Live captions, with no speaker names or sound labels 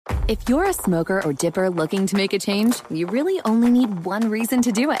If you're a smoker or dipper looking to make a change, you really only need one reason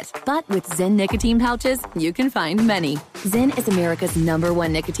to do it. But with Zyn nicotine pouches, you can find many. Zyn is America's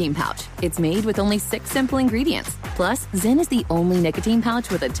 #1 nicotine pouch. It's made with only 6 simple ingredients. Plus, Zyn is the only nicotine pouch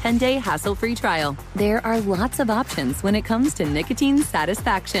with a 10-day hassle-free trial. There are lots of options when it comes to nicotine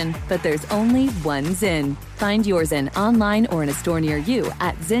satisfaction, but there's only one Zyn. Find your Zyn online or in a store near you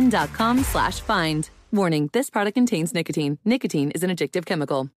at zyn.com/find. Warning, this product contains nicotine. Nicotine is an addictive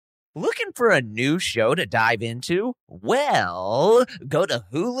chemical. Looking for a new show to dive into? Well, go to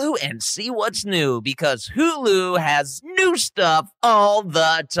Hulu and see what's new, because Hulu has new stuff all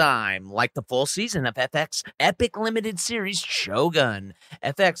the time, like the full season of FX epic limited series Shogun,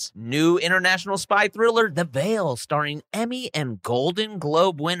 FX new international spy thriller The Veil, starring Emmy and Golden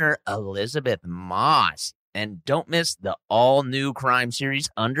Globe winner Elizabeth Moss. And don't miss the all-new crime series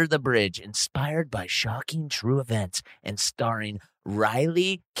Under the Bridge, inspired by shocking true events and starring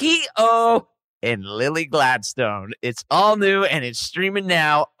Riley Keough and Lily Gladstone. It's all new and it's streaming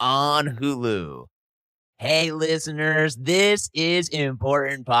now on Hulu. Hey, listeners, this is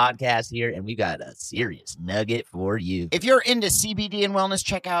Important Podcast here, and we got a serious nugget for you. If you're into CBD and wellness,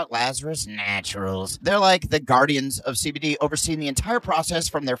 check out Lazarus Naturals. They're like the guardians of CBD, overseeing the entire process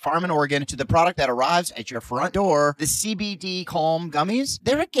from their farm in Oregon to the product that arrives at your front door. The CBD Calm Gummies,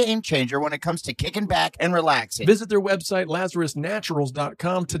 they're a game changer when it comes to kicking back and relaxing. Visit their website,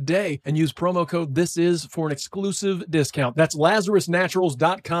 LazarusNaturals.com, today and use promo code THISIS for an exclusive discount. That's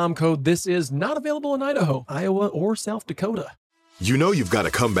LazarusNaturals.com, code THISIS, not available in Idaho, Iowa, or South Dakota. You know you've got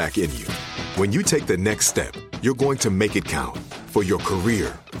a comeback in you. When you take the next step, you're going to make it count for your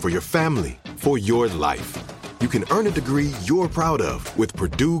career, for your family, for your life. You can earn a degree you're proud of with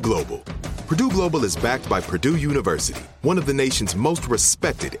Purdue Global. Purdue Global is backed by Purdue University, one of the nation's most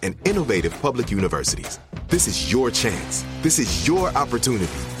respected and innovative public universities. This is your chance. This is your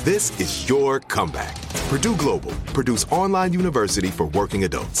opportunity. This is your comeback. Purdue Global, Purdue's online university for working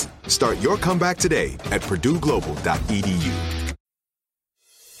adults. Start your comeback today at purdueglobal.edu.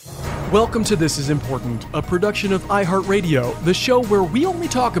 Welcome to This Is Important, a production of iHeartRadio, the show where we only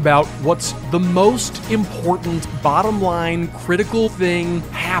talk about what's the most important, bottom line, critical thing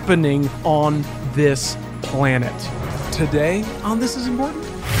happening on this planet. Today on This Is Important.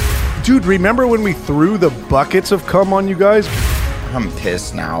 Dude, remember when we threw the buckets of cum on you guys? I'm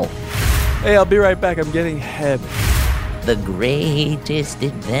pissed now. Hey, I'll be right back. I'm getting head. The greatest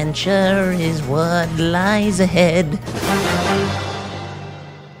adventure is what lies ahead.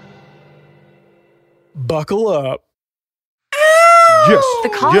 Buckle up. Yes. The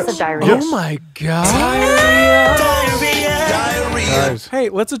cause of diarrhea. Yes. Oh my God. Guys, Hey,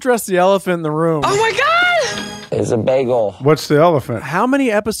 let's address the elephant in the room. Oh my God! It's a bagel. what's the elephant? How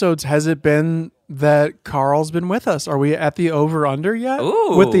many episodes has it been that Carl's been with us? Are we at the over-under yet?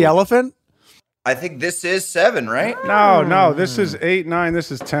 Ooh. With the elephant? I think this is 7, right? No, this is 8, 9,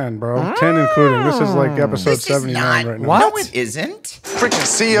 this is 10, bro. 10 including. This is like episode This is 79 not. right now. What? No, it isn't. Freaking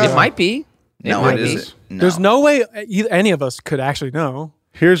see ya. It might be. No, might it be. isn't. No. There's no way any of us could actually know.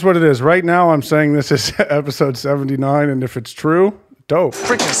 Here's what it is. Right now, I'm saying this is episode 79, and if it's true, dope.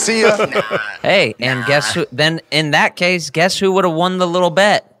 Freaking see ya. Hey, and guess who? Then in that case, guess who would have won the little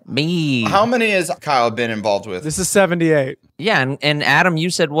bet? Me. How many has Kyle been involved with? This is 78. Yeah, and Adam, you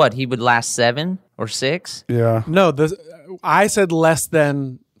said what? He would last 7 or 6? Yeah. No, I said less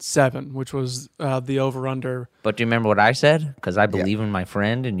than 7, which was the over-under. But do you remember what I said? Because I believe in my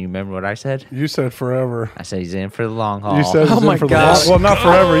friend, and you remember what I said? You said forever. I said he's in for the long haul. You said Oh it's my in for gosh. the long, well, not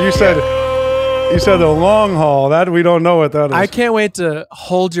forever. You said the long haul. That we don't know what that is. I can't wait to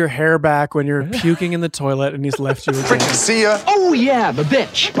hold your hair back when you're puking in the toilet and he's left you again. Freaking see ya. Oh yeah, the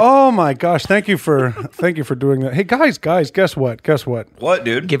bitch. Oh my gosh! Thank you for doing that. Hey guys, guess what? Guess what? What,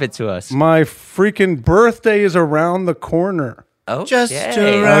 dude? Give it to us. My freaking birthday is around the corner, Oh, Just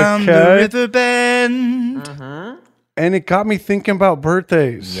yay. around the Okay. river bend. and it got me thinking about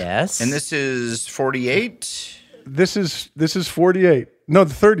birthdays. Yes. And this is 48. This is 48. No,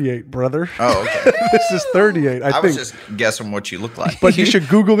 the 38, brother. Oh, okay. This is 38. I I think. was just guessing what you look like. But you should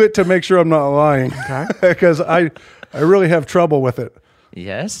Google it to make sure I'm not lying. Okay. Because I really have trouble with it.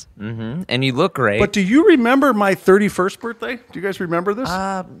 Yes. Mm-hmm. And you look great. But do you remember my 31st birthday? Do you guys remember this?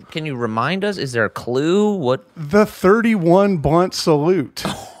 Can you remind us? Is there a clue? What? The 31 blunt salute.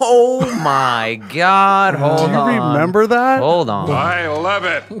 Oh my God! Hold Do you on. remember that? Hold on. I love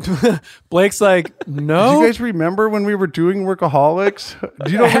it. Blake's like, Do no. you guys remember when we were doing Workaholics?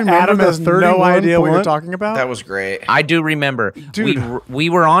 Do you don't remember Adam the has 31 no idea what you're blunt? talking about. That was great. I do remember. Dude. We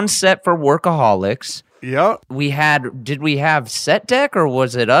were on set for Workaholics. Yeah. Did we have set deck or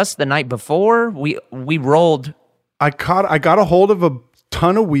was it us the night before? We rolled. I got a hold of a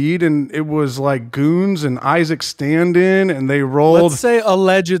ton of weed, and it was like Goons and Isaac Stand-In, and they rolled. Let's say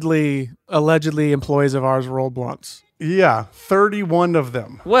allegedly employees of ours rolled blunts. Yeah, 31 of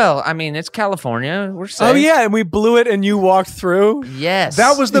them. Well, I mean, it's California. We're safe. Oh yeah, and we blew it, and you walked through. Yes.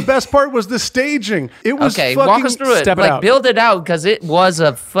 That was the best part, was the staging. It was okay. fucking, Walk us through it. Step it Like, out. build it out, because it was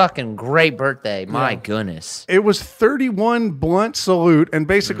a fucking great birthday. My goodness. It was 31 blunt salute, and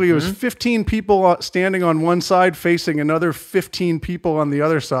basically it was 15 people standing on one side facing another 15 people on the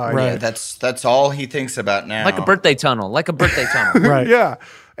other side. Right. Yeah, that's all he thinks about now. Like a birthday tunnel. Right. Yeah.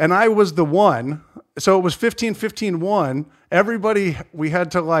 And I was the one. So it was 15, 15, 1. Everybody, we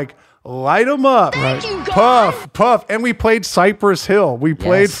had to like light them up. Right. Puff, puff. And we played Cypress Hill. We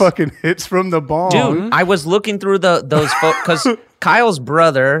played Yes. fucking hits from the bong. Dude, I was looking through those because Kyle's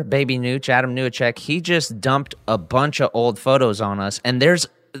brother, Baby Nooch, Adam Newacek, he just dumped a bunch of old photos on us, and there's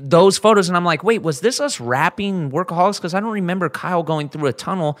those photos, and I'm like, wait, was this us rapping Workaholics? Because I don't remember Kyle going through a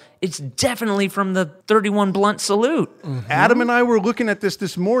tunnel. It's definitely from the 31 blunt salute. Adam and I were looking at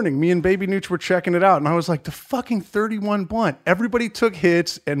this morning. Me and Baby Nooch were checking it out, and I was like, the fucking 31 blunt. Everybody took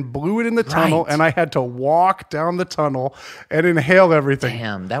hits and blew it in the tunnel, Right. and I had to walk down the tunnel and inhale everything.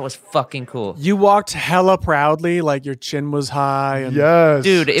 Damn, that was fucking cool. You walked hella proudly, like your chin was high. And Yes.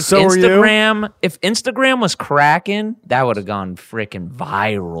 Dude, if So were you? Instagram was cracking, that would have gone freaking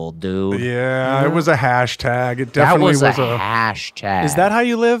viral, dude. Yeah, it was a hashtag. It That definitely was a a hashtag. Is that how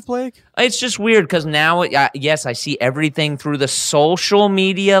you live, Blake? It's just weird because now, yes, I see everything through the social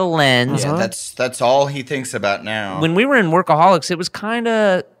media lens. Yeah, that's all he thinks about now. When we were in Workaholics, it was kind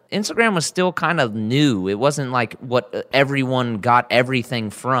of Instagram was still kind of new. It wasn't like what everyone got everything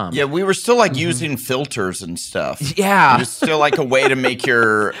from. Yeah, we were still like using filters and stuff. Yeah. It was still like a way to make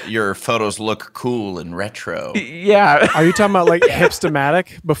your photos look cool and retro. Yeah. Are you talking about like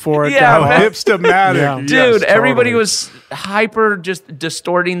hipstamatic before it Yeah, got man. hip? hipstamatic. Yeah. Yes, Dude, everybody totally. was hyper just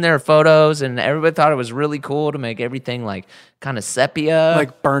distorting their photos, and everybody thought it was really cool to make everything like kind of sepia.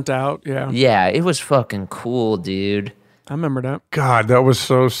 Like burnt out. Yeah. Yeah, it was fucking cool, dude. I remember that. God, that was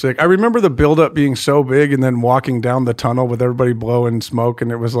so sick. I remember the buildup being so big and then walking down the tunnel with everybody blowing smoke,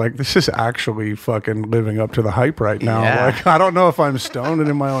 and it was like, this is actually fucking living up to the hype right now. Yeah. Like, I don't know if I'm stoned and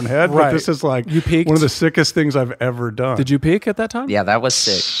in my own head, but Right. this is like You peaked? one of the sickest things I've ever done. Did you peak at that time? Yeah, that was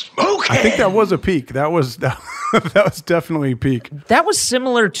sick. I think that was a peak. That was that was definitely a peak. That was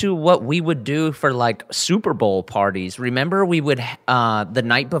similar to what we would do for like Super Bowl parties. Remember, we would the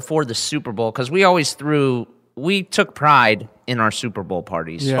night before the Super Bowl, because we took pride in our Super Bowl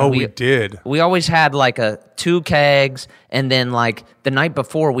parties. Yeah. Oh, we did. We always had like two kegs, and then like the night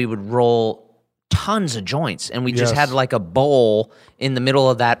before we would roll tons of joints, and we just Yes. had like a bowl in the middle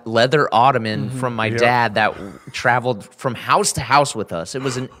of that leather ottoman from my Yep. dad that traveled from house to house with us. It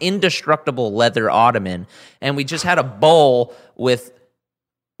was an indestructible leather ottoman, and we just had a bowl with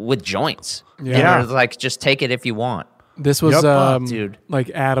joints. Yeah. And we're like, just take it if you want. This was Yep. Dude. like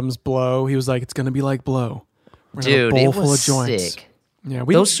Adam's Blow. He was like, it's gonna be like Blow. We're gonna have a Dude, bowl it full was of joints. sick. Yeah,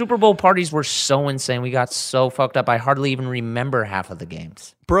 Those Super Bowl parties were so insane. We got so fucked up. I hardly even remember half of the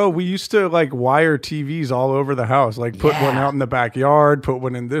games. Bro, we used to like wire TVs all over the house, like put one Yeah. out in the backyard, put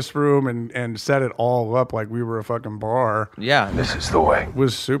one in this room, and set it all up like we were a fucking bar. Yeah. This is the way. It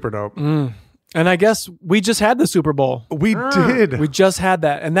was super dope. and I guess we just had the Super Bowl. We did. We just had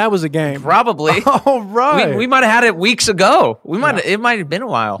that, and that was a game. Probably. All right. We might have had it weeks ago. It might have been a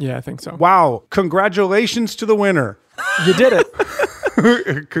while. Yeah, I think so. Wow. Congratulations to the winner. You did it.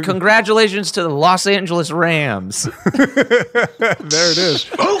 Congratulations to the Los Angeles Rams. There it is.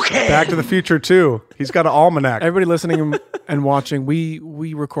 Okay. Back to the Future 2. He's got an almanac. Everybody listening and watching, we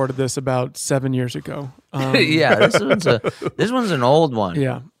recorded this about 7 years ago. Yeah, this one's an old one.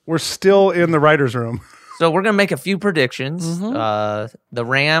 Yeah. We're still in the writer's room. So we're going to make a few predictions. The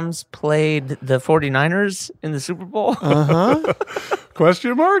Rams played the 49ers in the Super Bowl.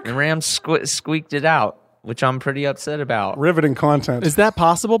 Question mark? The Rams squeaked it out, which I'm pretty upset about. Riveting content. Is that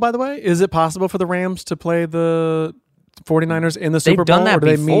possible, by the way? Is it possible for the Rams to play the 49ers in the They've Super Bowl? done that or do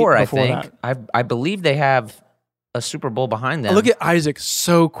they meet before, I before think. that? I believe they have a Super Bowl behind them. Look at Isaac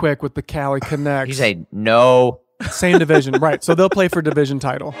so quick with the Cali Connects. You say no. Same division, right. So they'll play for division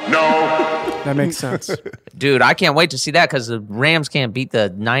title. No. That makes sense. Dude, I can't wait to see that because the Rams can't beat the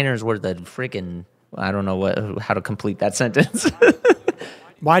Niners where the freaking, I don't know how to complete that sentence.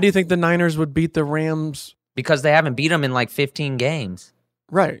 Why do you think the Niners would beat the Rams? Because they haven't beat them in like 15 games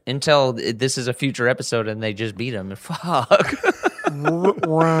Right. until this is a future episode and they just beat them. Fuck.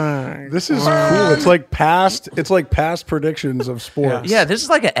 Right. This is cool. It's like past predictions of sports. Yeah, this is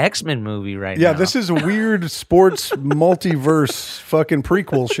like an X-Men movie right now. Yeah, this is weird sports multiverse fucking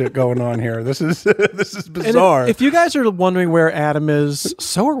prequel shit going on here. This is bizarre. If you guys are wondering where Adam is,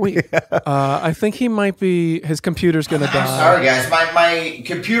 so are we. I think he might be. His computer's gonna die. I'm sorry, guys. My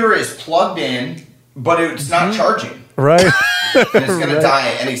computer is plugged in, but it's not charging. Right. And it's gonna die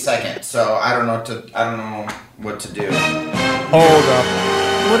at any second. So I don't know what to do. Hold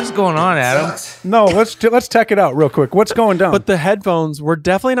up. What is going on, Adam? No, let's check it out real quick. What's going down? But the headphones, we're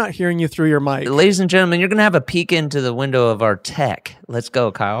definitely not hearing you through your mic. Ladies and gentlemen, you're going to have a peek into the window of our tech. Let's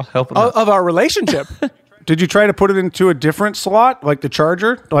go, Kyle. Help him out. Of our relationship. Did you try to put it into a different slot, like the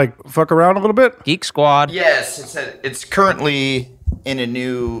charger? Like fuck around a little bit? Geek Squad. Yes, it's currently in a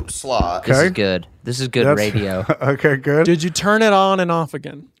new slot. This Okay. is good. This is good radio. Okay, good. Did you turn it on and off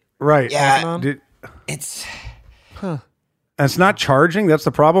again? Right. Yeah, It's it's not charging. That's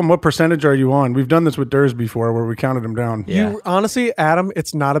the problem. What percentage are you on? We've done this with Durs before, where we counted them down. Yeah. You honestly, Adam,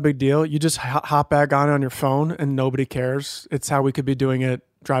 it's not a big deal. You just hop back on your phone, and nobody cares. It's how we could be doing it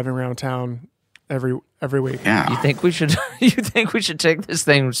driving around town every week. Yeah. You think we should? You think we should take this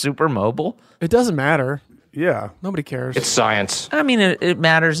thing super mobile? It doesn't matter. Yeah. Nobody cares. It's science. I mean, it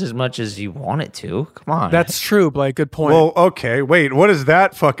matters as much as you want it to. Come on. That's true, Blake. Good point. Well, okay. Wait. What does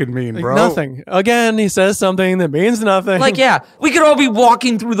that fucking mean, bro? Nothing. Again, he says something that means nothing. like, yeah, we could all be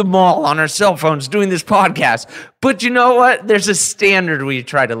walking through the mall on our cell phones doing this podcast, but you know what? There's a standard we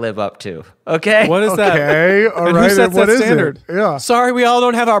try to live up to. Okay. What is that? Okay. All And right. who sets what that is standard? it? Yeah. Sorry, we all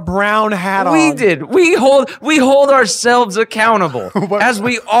don't have our brown hat on. We did. We hold ourselves accountable as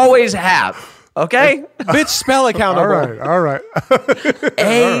we always have. Okay. Bitch, spell accountable. All right.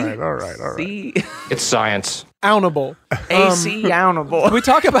 A All right. C It's science. Accountable. AC accountable. Can we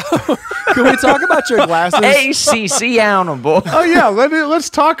talk about your glasses? ACC accountable. Oh yeah. Let's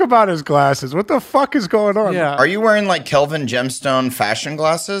talk about his glasses. What the fuck is going on? Yeah. Are you wearing like Kelvin Gemstone fashion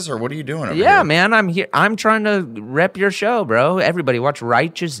glasses, or what are you doing over Yeah, here? man, I'm here. I'm trying to rep your show, bro. Everybody watch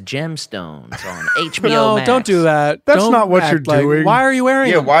Righteous Gemstones on HBO No, Max. don't do that. That's Don't not what act you're like- doing. Why are you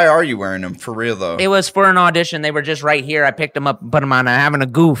wearing Yeah, them? why are you wearing them for real though? It was for an audition. They were just right here. I picked them up and put them on. I'm having a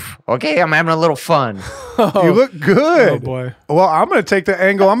goof. Okay, I'm having a little fun. You look good. Oh, boy. Well, I'm going to take the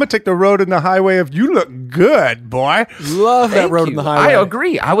angle. I'm going to take the road and the highway of you look good, boy. Love that Thank road you. in the highway. I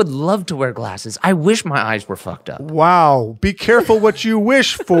agree. I would love to wear glasses. I wish my eyes were fucked up. Wow. Be careful what you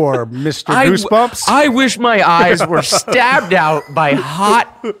wish for, Mr. Goosebumps. I wish my eyes were stabbed out by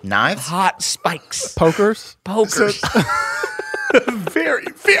Knives? hot spikes. Pokers? Pokers. very,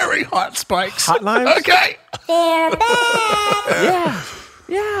 very hot spikes. Hot knives? Okay.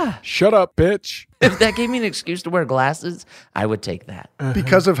 Yeah. Shut up, bitch. If that gave me an excuse to wear glasses, I would take that.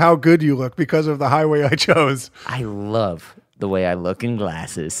 Because of how good you look, because of the highway I chose. I love the way I look in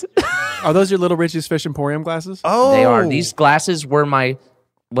glasses. Are those your Little Richie's Fish Emporium glasses? Oh. They are. These glasses were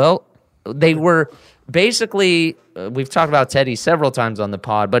they were basically, we've talked about Teddy several times on the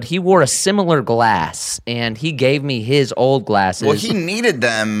pod, but he wore a similar glass, and he gave me his old glasses. Well, he needed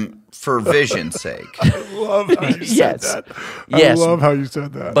them for vision's sake. Love how you Yes. said that. Yes. I love how you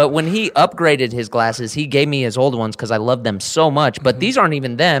said that. But when he upgraded his glasses, he gave me his old ones because I love them so much. But these aren't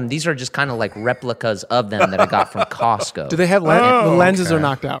even them. These are just kind of like replicas of them that I got from Costco. Do they have the lenses are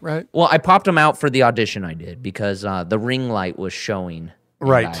knocked out, right? Well, I popped them out for the audition I did because the ring light was showing. and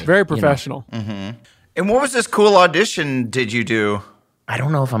Right. Very professional. And what was this cool audition did you do? I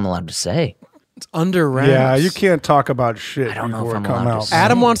don't know if I'm allowed to say. It's under wraps. yeah, you can't talk about shit I don't know before if it I'm come allowed to out. say.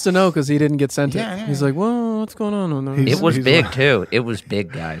 Adam wants to know because he didn't get sent Yeah, it. yeah. He's like, well, what's going on? He's- It was he's big like- too. It was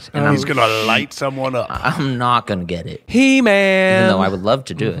big, guys. And He's going to light someone up. I'm not gonna get it, He-Man. even though I would love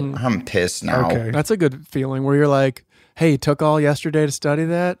to do it. I'm pissed now. Okay. That's a good feeling where you're like, hey, took all yesterday to study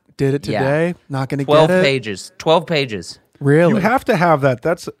that, did it Yeah. today, not going to 12 get it. pages. 12 pages. Really? You have to have that.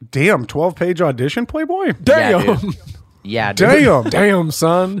 That's, damn, 12-page audition, Playboy? Damn. Yeah, dude. Yeah, dude. Damn. Damn,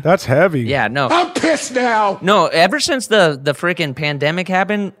 son. That's heavy. Yeah, no. I'm pissed now. No, ever since the freaking pandemic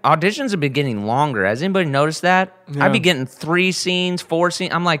happened, auditions have been getting longer. Has anybody noticed that? Yeah. I'd be getting 3 scenes, 4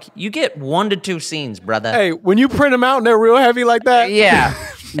 scenes. I'm like, you get 1 to 2 scenes, brother. Hey, when you print them out and they're real heavy like that, Yeah.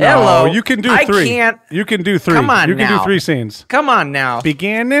 No, Hello. you can do 3. I can't. You can do 3. Come on You can now. do 3 scenes. Come on now.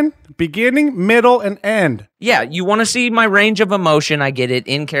 Beginning, middle, and end. Yeah, you want to see my range of emotion. I get it.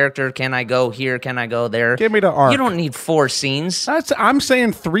 In character, can I go here? Can I go there? Give me the arc. You don't need 4 scenes I'm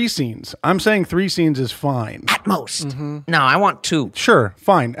saying 3 scenes. I'm saying 3 scenes is fine. at most. No, I want 2. Sure,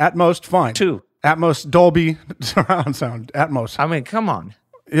 fine. At most, fine. 2. At most, Dolby surround sound. At most. I mean, come on.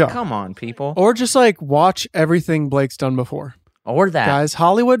 Yeah. Come on, people. or just like watch everything Blake's done before. Or that. Guys,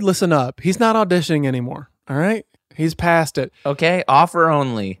 Hollywood, listen up. He's not auditioning anymore. All right? He's past it. Okay, offer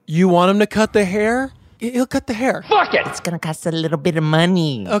only. You want him to cut the hair? He'll cut the hair. Fuck it. It's gonna cost a little bit of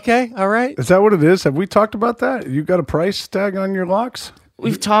money. Okay, all right. Is that what it is? Have we talked about that? You got a price tag on your locks?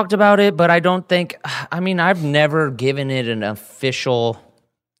 We've talked about it, but I don't think. I mean, I've never given it an official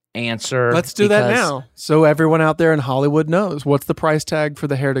answer. Let's do that now, so everyone out there in Hollywood knows. What's the price tag for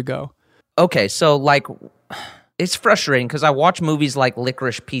the hair to go? Okay, so like, it's frustrating because I watch movies like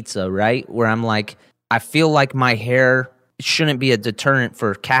Licorice Pizza, right? Where I'm like, I feel like my hair shouldn't be a deterrent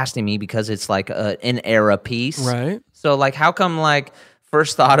for casting me because it's like an era piece. Right. So like, how come like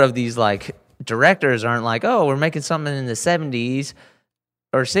first thought of these like directors aren't like, oh, we're making something in the 70s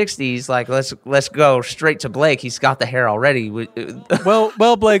or 60s, like let's go straight to Blake. He's got the hair already.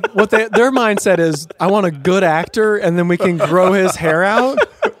 Well, Blake, what their mindset is, I want a good actor, and then we can grow his hair out.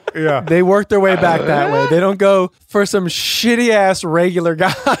 Yeah. They work their way back that way. They don't go for some shitty ass regular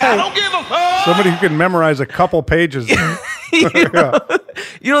guy. I don't give a fuck. Somebody who can memorize a couple pages.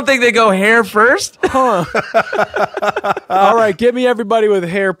 You don't think they go hair first? Huh. All right, get me everybody with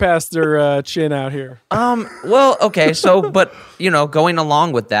hair past their chin out here. Well, okay, so, but, going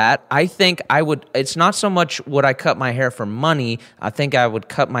along with that, I think I would, it's not so much would I cut my hair for money, I think I would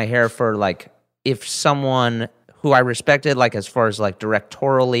cut my hair for, like, if someone who I respected, like, as far as, like,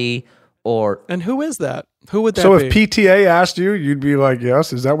 directorially, or... And who is that? Who would that So be? if PTA asked you, you'd be like,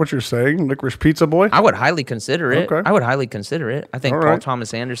 yes, is that what you're saying? Licorice Pizza Boy? I would highly consider it. Okay. I would highly consider it. I think All Paul right.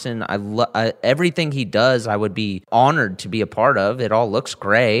 Thomas Anderson, everything he does, I would be honored to be a part of. It all looks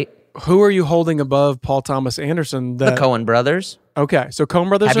great. Who are you holding above Paul Thomas Anderson? The Coen brothers. Okay, so Coen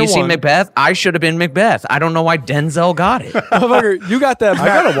brothers Have are you seen one. Macbeth? I should have been Macbeth. I don't know why Denzel got it. Motherfucker, you got that.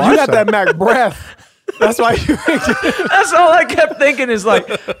 gotta watch you got that. that Mac breath. That's why you. That's all I kept thinking is like,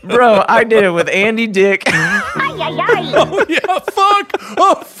 bro, I did it with Andy Dick. Oh, yeah, fuck.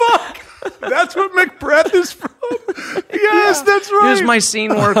 Oh, fuck. That's what Macbeth is from. Yes, that's right. Here's my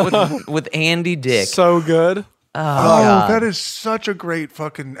scene work with Andy Dick. So good. Oh, God. that is such a great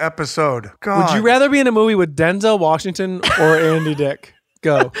fucking episode. God. Would you rather be in a movie with Denzel Washington or Andy Dick?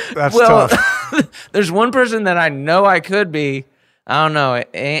 Go. That's Well, tough. there's one person that I know I could be. I don't know.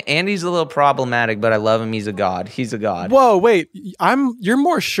 Andy's a little problematic, but I love him. He's a god. He's a god. Whoa, wait. You're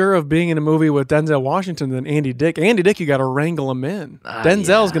more sure of being in a movie with Denzel Washington than Andy Dick. Andy Dick, you got to wrangle him in.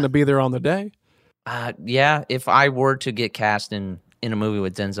 Denzel's going to be there on the day. Yeah, if I were to get cast in a movie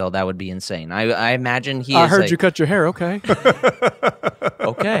with Denzel, that would be insane. I imagine he I is heard like, you cut your hair. Okay.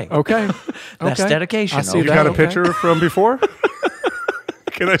 okay. Okay. That's Okay. dedication. I see You okay. got a okay. picture from before?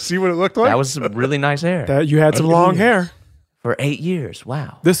 Can I see what it looked like? That was some really nice hair. That you had some long hair. For 8 years.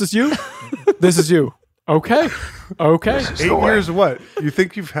 Wow. This is you. This is you. Okay. Okay. 8 years what? You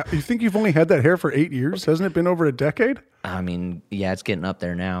think you've only had that hair for 8 years? Hasn't it been over a decade? I mean, yeah, it's getting up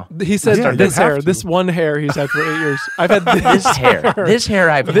there now. He said Yeah, this you have hair, to. this one hair he's had for 8 years. I've had This hair. This hair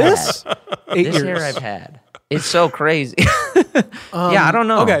I've had. This 8 This years. hair I've had. It's so crazy. Yeah, I don't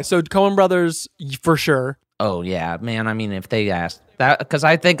know. Okay, so Coen Brothers for sure. Oh, yeah, man. I mean, if they asked that, because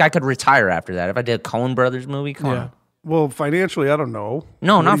I think I could retire after that. If I did a Coen Brothers movie, come Yeah. on. Well, financially, I don't know.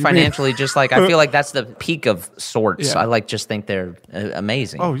 No, What not do you mean? financially. Just like, I feel like that's the peak of sorts. Yeah. I just think they're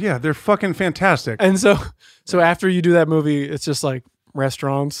amazing. Oh yeah, they're fucking fantastic. And so after you do that movie, it's just like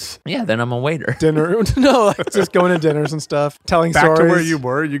restaurants, Yeah, then I'm a waiter. dinner. No, like just going to dinners and stuff, telling Back stories. to where you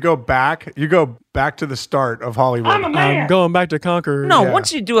were. You go back to the start of Hollywood. I'm going back to Conquer. No, Yeah.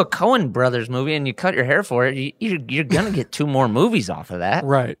 once you do a Coen Brothers movie and you cut your hair for it, you're going to get 2 more movies off of that.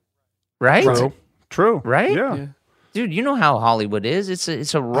 Right. Right? True. Right? Yeah. Dude, you know how Hollywood is.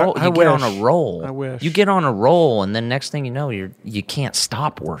 It's a roll. I You get on wish. a roll. I wish. You get on a roll, and then next thing you know, you can't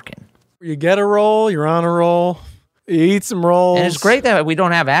stop working. You get a roll, you're on a roll, you eat some rolls. And it's great that we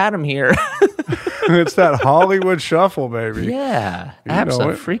don't have Adam here. It's that Hollywood shuffle, baby. Yeah, You know it.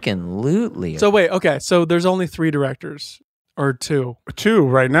 absolutely. So wait, okay, so there's only 3 directors or 2. 2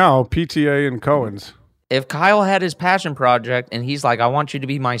 right now, PTA and Cohen's. if Kyle had his passion project and he's like, I want you to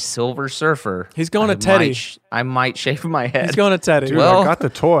be my Silver Surfer, He's going to Teddy. I might shave my head. He's going to Teddy. Dude, Well- I got the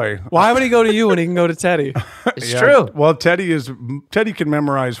toy. Why would he go to you when he can go to Teddy? It's Yeah. true. Well, Teddy can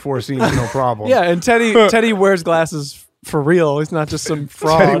memorize 4 scenes, no problem. Yeah, and Teddy wears glasses for real. He's not just some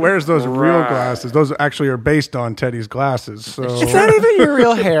fraud. Teddy wears those real glasses. Those actually are based on Teddy's glasses. So Is that even your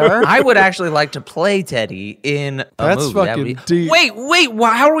real hair? I would actually like to play Teddy in a That's movie. That fucking would deep. Wait,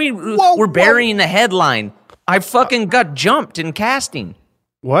 how are we? We're burying the headline. I fucking got jumped in casting.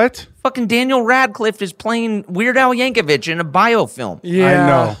 what? Fucking Daniel Radcliffe is playing Weird Al Yankovic in a biofilm. Yeah. I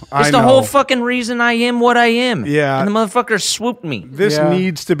know. It's I the know. whole fucking reason I am what I am. Yeah. And the motherfucker swooped me. This Yeah.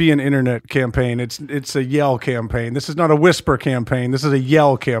 needs to be an internet campaign. It's a yell campaign. This is not a whisper campaign. This is a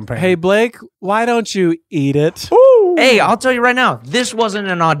yell campaign. Hey, Blake, why don't you eat it? Ooh. Hey, I'll tell you right now, this wasn't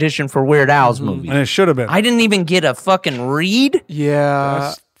an audition for Weird Al's movie. And it should have been. I didn't even get a fucking read.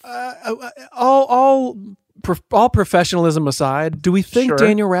 Yeah. All professionalism aside, do we think Sure.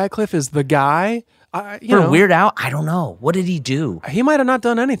 Daniel Radcliffe is the guy? For Weird Al, I don't know. What did he do? He might have not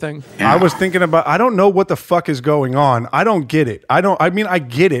done anything. I was thinking about, I don't know what the fuck is going on. I don't get it. I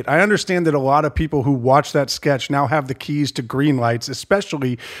get it. I understand that a lot of people who watch that sketch now have the keys to green lights,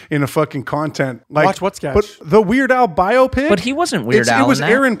 especially in a fucking content. Like, Watch what sketch? But the Weird Al biopic? But he wasn't Weird Al It was in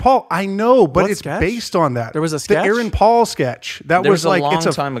that. Aaron Paul. I know, but What it's sketch? based on that. There was a sketch? The Aaron Paul sketch. That There was was a like, long it's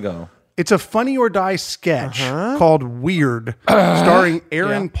a time ago. It's a Funny or Die sketch called Weird, starring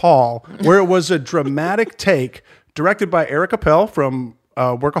Aaron Paul, where it was a dramatic take directed by Eric Appel from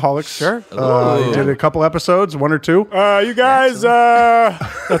Workaholics. Sure. Did a couple episodes, one or two. You guys.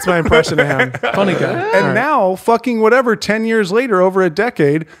 That's my impression of him. Funny guy. And now, fucking whatever, 10 years later, over a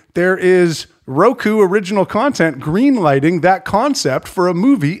decade, there is Roku original content greenlighting that concept for a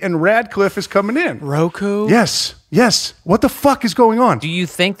movie, and Radcliffe is coming in. Roku? Yes. What the fuck is going on? Do you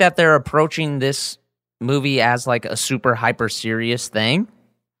think that they're approaching this movie as like a super hyper serious thing?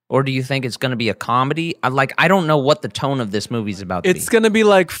 Or do you think it's going to be a comedy? I don't know what the tone of this movie's about to It's be. going to be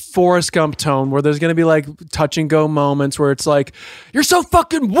like Forrest Gump tone, where there's going to be like touch and go moments where it's like, you're so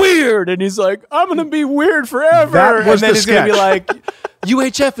fucking weird. And he's like, I'm going to be weird forever. That was and then the he's going to be sketch. like,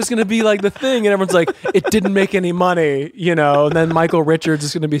 UHF is going to be like the thing. And everyone's like, it didn't make any money, you know? And then Michael Richards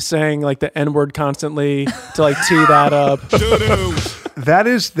is going to be saying like the N word constantly to like tee that up. That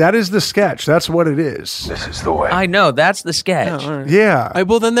is the sketch. That's what it is. This is the way. I know, that's the sketch. All right. Yeah.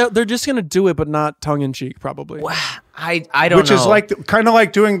 Well, then they're just going to do it, but not tongue in cheek, probably. I don't Which know. is like kind of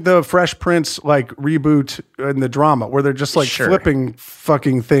like doing the Fresh Prince like reboot in the drama where they're just like Sure. flipping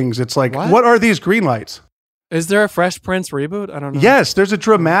fucking things. It's like, What? what are these green lights? Is there a Fresh Prince reboot? I don't know. Yes, there's an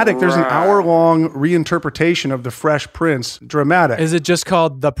hour-long reinterpretation of the Fresh Prince dramatic. Is it just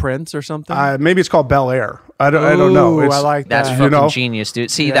called The Prince or something? Maybe it's called Bel Air. I don't know. Ooh, It's- I like That's that. fucking know? genius,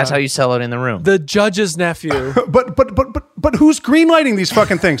 dude. See, that's how you sell it in the room. The judge's nephew. But who's greenlighting these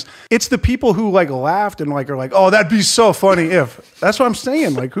fucking things? It's the people who like laughed and like are like, oh, that'd be so funny if. That's what I'm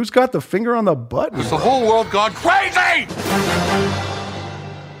saying. Like, who's got the finger on the button? The whole world gone crazy!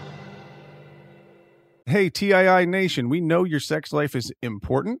 Hey, TII Nation, we know your sex life is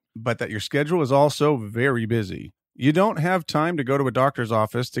important, but that your schedule is also very busy. You don't have time to go to a doctor's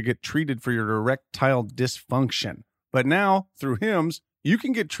office to get treated for your erectile dysfunction. But now, through HIMS, you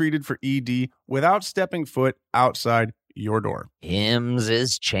can get treated for ED without stepping foot outside your door. HIMS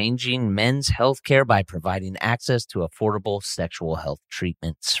is changing men's healthcare by providing access to affordable sexual health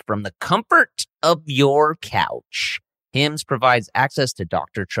treatments from the comfort of your couch. HIMS provides access to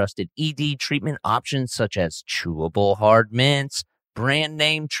doctor-trusted ED treatment options such as chewable hard mints, brand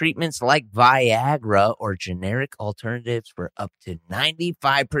name treatments like Viagra, or generic alternatives for up to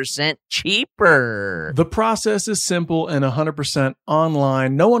 95% cheaper. The process is simple and 100%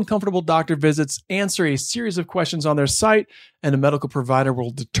 online. No uncomfortable doctor visits. Answer a series of questions on their site, and a medical provider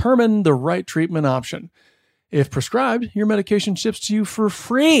will determine the right treatment option. If prescribed, your medication ships to you for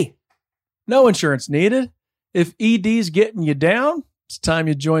free. No insurance needed. If ED's getting you down, it's time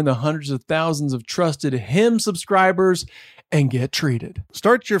you join the hundreds of thousands of trusted HIMS subscribers and get treated.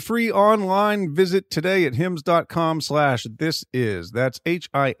 Start your free online visit today at hims.com/thisis. That's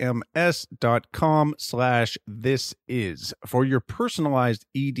HIMS.com/thisis for your personalized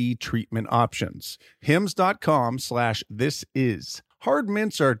ED treatment options. hims.com/thisis. Hard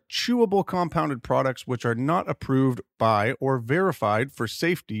mints are chewable compounded products which are not approved by or verified for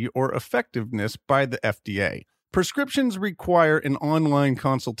safety or effectiveness by the FDA. Prescriptions require an online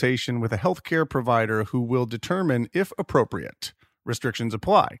consultation with a healthcare provider who will determine if appropriate. Restrictions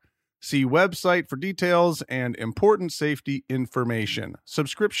apply. See website for details and important safety information.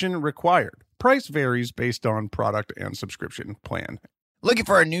 Subscription required. Price varies based on product and subscription plan. Looking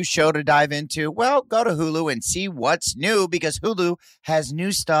for a new show to dive into? Well, go to Hulu and see what's new, because Hulu has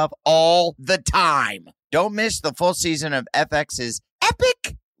new stuff all the time. Don't miss the full season of FX's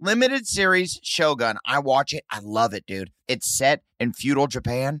epic limited series Shogun. I watch it. I love it, dude. It's set in feudal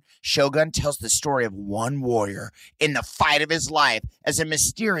Japan. Shogun tells the story of one warrior in the fight of his life as a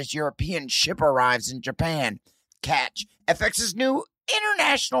mysterious European ship arrives in Japan. Catch FX's new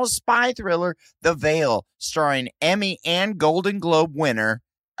international spy thriller, The Veil, starring Emmy and Golden Globe winner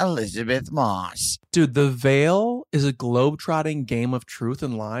Elizabeth Moss. Dude, The Veil is a globe-trotting game of truth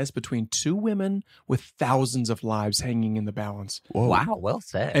and lies between two women with thousands of lives hanging in the balance. Wow, well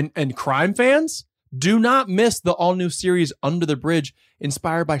said. And crime fans, do not miss the all-new series Under the Bridge,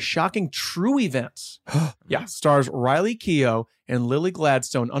 inspired by shocking true events. Yeah, stars Riley Keough and Lily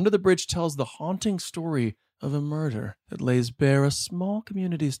Gladstone. Under the Bridge tells the haunting story of a murder that lays bare a small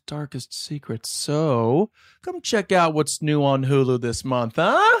community's darkest secrets. So, come check out what's new on Hulu this month,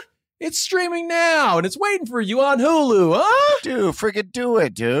 huh? It's streaming now, and it's waiting for you on Hulu, huh? Dude, friggin' do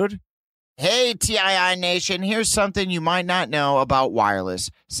it, dude. Hey, TII Nation, here's something you might not know about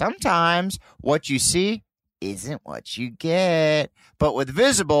wireless. Sometimes what you see isn't what you get. But with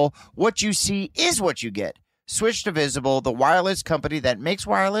Visible, what you see is what you get. Switch to Visible, the wireless company that makes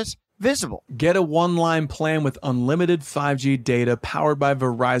wireless visible. Get a one-line plan with unlimited 5G data powered by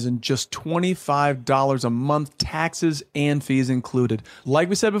Verizon, just $25 a month, taxes and fees included. Like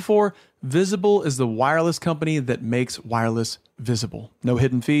we said before, Visible is the wireless company that makes wireless visible. No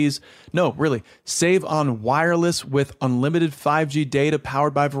hidden fees. No, really. Save on wireless with unlimited 5G data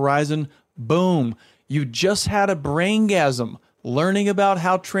powered by Verizon. Boom. You just had a braingasm learning about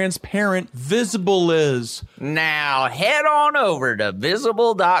how transparent Visible is. Now head on over to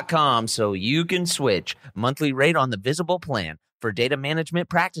Visible.com so you can switch. Monthly rate on the Visible plan. For data management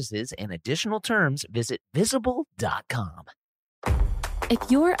practices and additional terms, visit Visible.com. If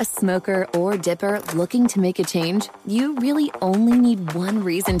you're a smoker or dipper looking to make a change, you really only need one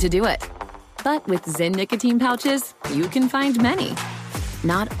reason to do it. But with Zyn nicotine pouches, you can find many.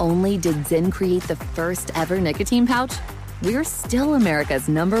 Not only did Zyn create the first ever nicotine pouch, we're still America's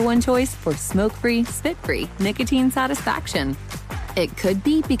 #1 choice for smoke-free, spit-free nicotine satisfaction. It could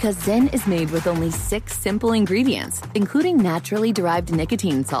be because Zyn is made with only 6 simple ingredients, including naturally derived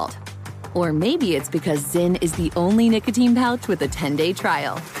nicotine salt. Or maybe it's because Zyn is the only nicotine pouch with a 10-day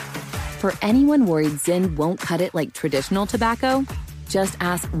trial. For anyone worried Zyn won't cut it like traditional tobacco, just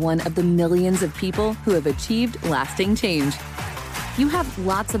ask one of the millions of people who have achieved lasting change. You have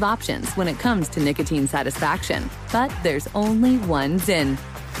lots of options when it comes to nicotine satisfaction, but there's only one Zyn.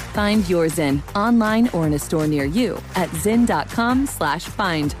 Find your Zyn online or in a store near you at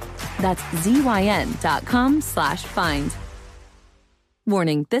zyn.com/find. That's ZYN.com/find.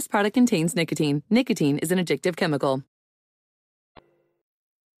 Warning, this product contains nicotine. Nicotine is an addictive chemical.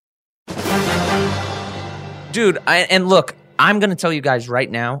 Dude, and look, I'm going to tell you guys right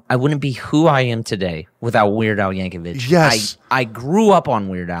now, I wouldn't be who I am today without Weird Al Yankovic. Yes. I grew up on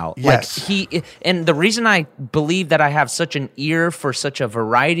Weird Al. Yes. And the reason I believe that I have such an ear for such a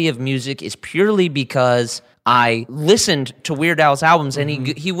variety of music is purely because I listened to Weird Al's albums, and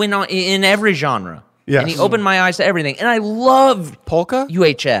he went on in every genre. Yes. And he opened my eyes to everything. And I loved Polka?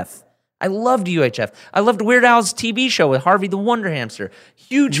 UHF. I loved UHF. I loved Weird Al's TV show with Harvey the Wonder Hamster.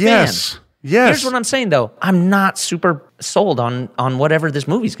 Huge Yes. fan. Yes. Here's what I'm saying, though. I'm not super sold on whatever this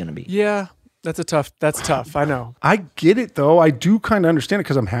movie's going to be. Yeah, that's tough. I know. I get it, though. I do kind of understand it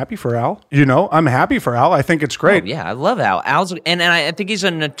because I'm happy for Al. You know, I'm happy for Al. I think it's great. Oh, yeah, I love Al. Al's, and I think he's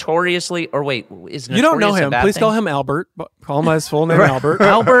a notoriously, or wait, is notorious You don't know a him. bad Please thing? call him Albert. Call him by his full name, Albert.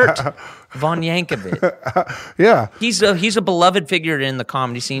 Albert von Yankovic. Yeah. He's a beloved figure in the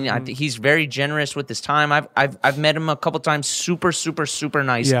comedy scene. He's very generous with his time. I've met him a couple times. Super, super, super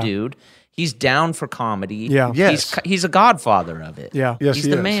nice dude. He's down for comedy. Yeah. Yes. He's a godfather of it. Yeah. Yes, He's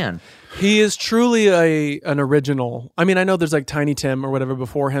he the is. man. He is truly an original. I mean, I know there's like Tiny Tim or whatever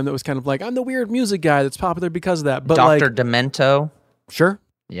before him that was kind of like, I'm the weird music guy that's popular because of that. But Dr. like, Demento. sure.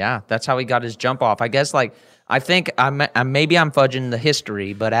 Yeah, that's how he got his jump off. I guess, like, I think maybe I'm fudging the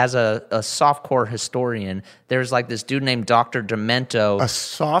history, but as a softcore historian, there's like this dude named Dr. Demento. A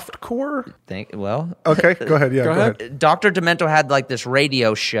soft core? Okay, go ahead. Yeah, Go go ahead. ahead. Dr. Demento had like this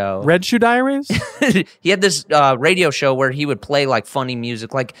radio show. Red Shoe Diaries? He had this radio show where he would play like funny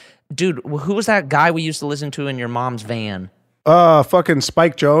music. Like, dude, who was that guy we used to listen to in your mom's van? Fucking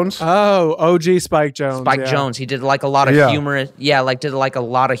Spike Jones. Oh, OG Spike Jones. Spike yeah. Jones. He did like a lot of Yeah. humorous, did like a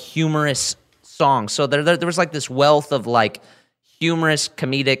lot of humorous songs. So there was like this wealth of like humorous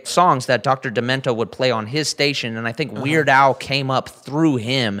comedic songs that Dr. Demento would play on his station, and I think Weird Al came up through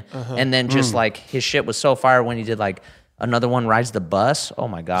him, and then just like his shit was so fire when he did like another one, Rides the Bus. Oh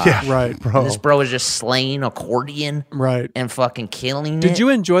my god, Yeah, Right. bro. This bro was just slaying accordion Right. and fucking killing it. Did you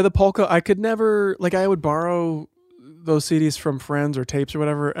enjoy the polka? I could never, like, I would borrow those CDs from friends or tapes or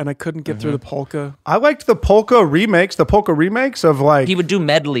whatever, and I couldn't get through the polka. I liked the polka remakes of like. He would do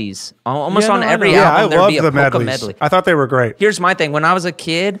medleys almost Yeah, on no, I every know. yeah, I album. There'd love be a the polka medleys. medley. I thought they were great. Here's my thing. When I was a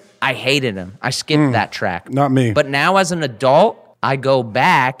kid, I hated him. I skipped that track. Not me. But now as an adult, I go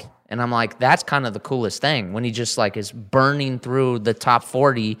back and I'm like, that's kind of the coolest thing. When he just like is burning through the top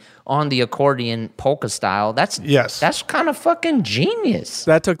 40 on the accordion polka style. That's kind of fucking genius.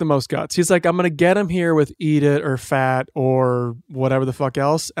 That took the most guts. He's like, I'm going to get him here with Eat It or Fat or whatever the fuck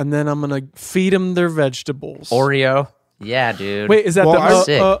else, and then I'm going to feed him their vegetables. Oreo. Yeah, dude. Wait, is that Well, the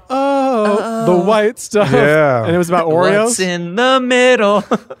sick. the white stuff. Yeah. And it was about Oreos. What's in the middle?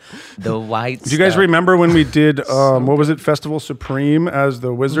 The white. Do you guys remember when we did what was it, Festival Supreme as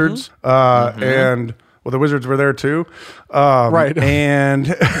the Wizards? And well, the Wizards were there too, Right. And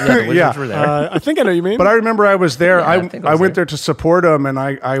The Wizards were there. I think I know what you mean. But I remember I was there. I think I I was went there. there to support them, and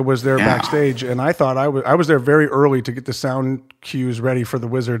I was there backstage, and I thought I was there very early to get the sound cues ready for the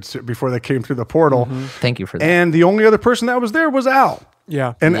Wizards before they came through the portal. Thank you for that. And the only other person that was there was Al.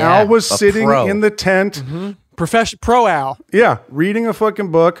 yeah. And Yeah, Al was a sitting pro. in the tent. Pro Al. Yeah, reading a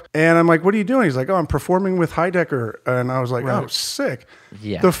fucking book. And I'm like, what are you doing? He's like, oh, I'm performing with Heidecker. And I was like, oh, sick.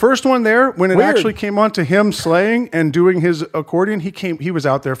 Yeah. The first one there, when it Weird. actually came on to him slaying and doing his accordion, he was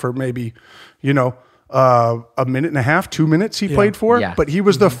out there for maybe, a minute and a half, 2 minutes he played for. Yeah. But he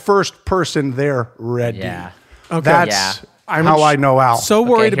was the first person there ready. Yeah. Okay. That's I'm how I know Al. So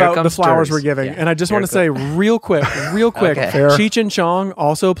worried here about the comes flowers stories. we're giving. Yeah. And I just Here want to say real quick, Okay. Fair. Cheech and Chong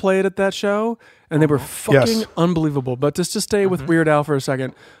also played at that show, and they were fucking Yes. unbelievable. But just to stay with Weird Al for a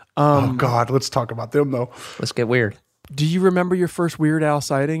second, Oh, God, let's talk about them, though. Let's get weird. do you remember your first Weird Al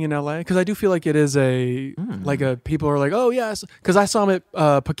sighting in LA? Because I do feel like it is people are like, oh, yes. Because I saw him at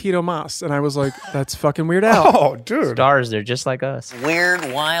Paquito Mas, and I was like, that's fucking Weird Al. Oh, dude. Stars, they're just like us.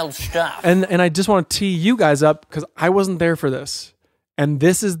 Weird, wild stuff. And I just want to tee you guys up because I wasn't there for this. And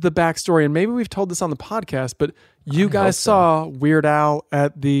this is the backstory. And maybe we've told this on the podcast, but you guys saw Weird Al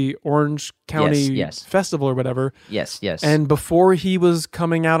at the Orange County Yes. Festival or whatever. Yes. And before he was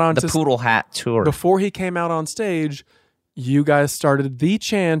coming out on the Poodle Hat Tour. before he came out on stage, you guys started the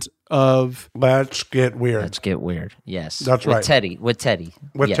chant of Let's get weird. Let's get weird. Yes. That's with right. Teddy. With Teddy.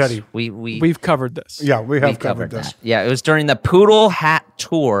 With Yes. Teddy. We've covered this. Yeah, we have covered that. this. Yeah, it was during the Poodle Hat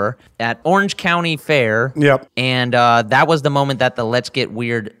Tour at Orange County Fair. Yep. And that was the moment that the Let's Get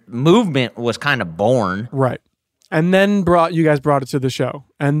Weird movement was kind of born. Right. And then you guys brought it to the show.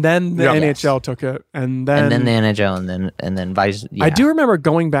 And then the Yeah. NHL took it. And then And then the NHL and then vice. Yeah. I do remember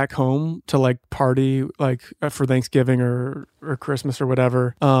going back home to like party like for Thanksgiving or Christmas or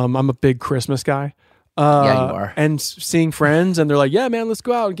whatever. I'm a big Christmas guy. Yeah, you are. And seeing friends and they're like, yeah, man, let's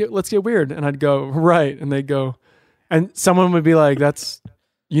go out and let's get weird. And I'd go, right. And they'd go, and someone would be like, that's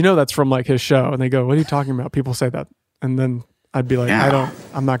from like his show. And they go, what are you talking about? People say that. And then I'd be like,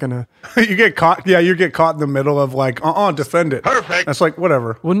 I'm not going to. You get caught. Yeah, you get caught in the middle of like, defend it. Perfect. That's like,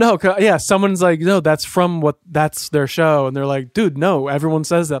 whatever. Well, no, someone's like, no, that's their show. And they're like, dude, no, everyone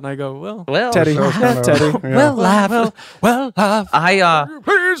says that. And I go, well Teddy, Teddy. Yeah. Well,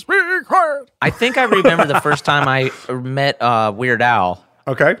 Please be quiet. I think I remember the first time I met Weird Al.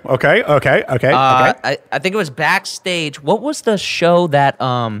 Okay. I think it was backstage. What was the show that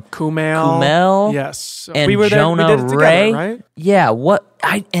Kumail? Yes. And we were there, Jonah we did it together, Ray? right? Yeah,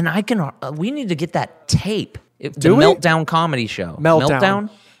 we need to get that tape. The Do we? Meltdown comedy show. Meltdown.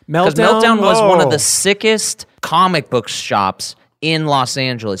 Because Meltdown was one of Oh. the sickest comic book shops in Los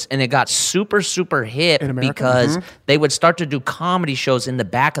Angeles, and it got super, super hip In America? because they would start to do comedy shows in the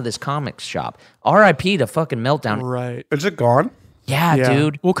back of this comic shop. R.I.P. to fucking Meltdown. Right. Is it gone? Yeah,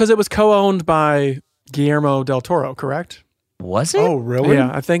 dude. Well, because it was co-owned by Guillermo del Toro, correct? Was it? Oh, really?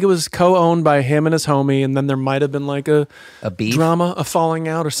 Yeah, I think it was co-owned by him and his homie, and then there might have been like a beef? drama, a falling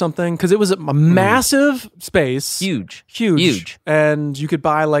out or something, because it was a massive space. Huge. And you could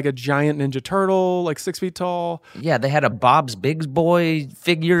buy like a giant Ninja Turtle, like 6 feet tall. Yeah, they had a Bob's Bigs Boy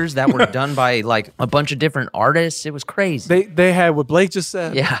figures that were done by like a bunch of different artists. It was crazy. They had what Blake just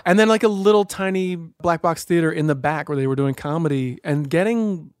said. Yeah. And then like a little tiny black box theater in the back where they were doing comedy and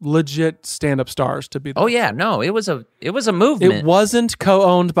getting legit stand-up stars to be there. Oh yeah, no, it was a movement. It wasn't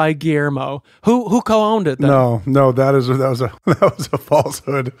co-owned by Guillermo. Who co-owned it then? No, that was a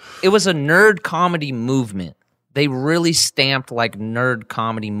falsehood. It was a nerd comedy movement. They really stamped like nerd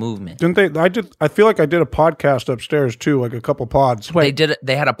comedy movement. Didn't they? I feel like I did a podcast upstairs too, like a couple pods. They did it.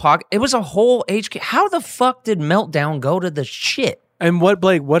 They had a podcast. It was a whole HQ. How the fuck did Meltdown go to the shit? And what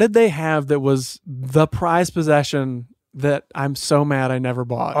did they have that was the prized possession that I'm so mad I never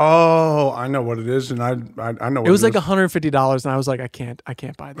bought? Oh, I know what it is, and I know what It was is. like $150, and I was like, I can't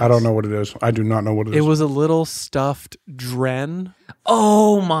buy this. I don't know what it is. I do not know what it is. It was a little stuffed Dren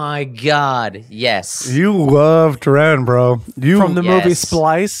Oh my god! Yes, You love Dren, bro. from the movie Yes.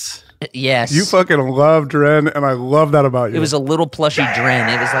 Splice. yes. You fucking love Dren, and I love that about you. It was a little plushy Dren.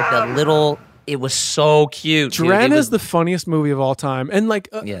 It was like a little. It was so cute. dude. Dren It is was- the funniest movie of all time, and like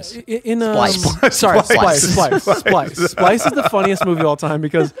Yes. in Splice. sorry, Splice. Splice is the funniest movie of all time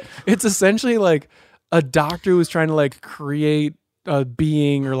because it's essentially like a doctor who's trying to like create a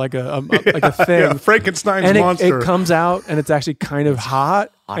being or like a thing. Yeah, Frankenstein's And monster. it comes out and it's actually kind of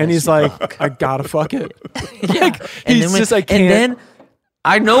hot, and he's like, I gotta fuck it. yeah. He's just like, can't.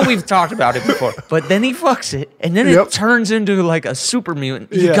 I know we've talked about it before, but then he fucks it, and then Yep. it turns into like a super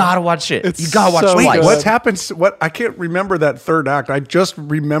mutant. You Yeah. gotta watch it. It's You gotta watch so Slice. good. What's happened? What I can't remember that third act. I just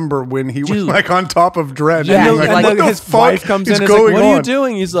remember when he was Dude. like on top of Dredd. Yeah, and like- what then the his fuck wife comes is in and is like, going what are you on?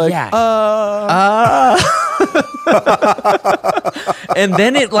 doing? He's like, Yeah. And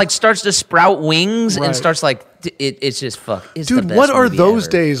then it like starts to sprout wings Right. and starts like it's just fuck. It's the Dude, best what are movie those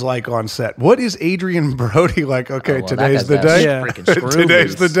ever. days like on set? What is Adrian Brody like? Okay, Oh, well, that today's guy's the got day. Yeah. freaking screw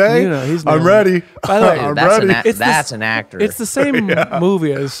Today's the loose. day. You know, he's I'm known. ready. By the way, I'm That's ready. that's an actor. It's the same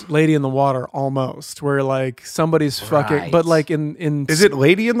movie as Lady in the Water, almost, where like somebody's fucking, Right. but like in Is it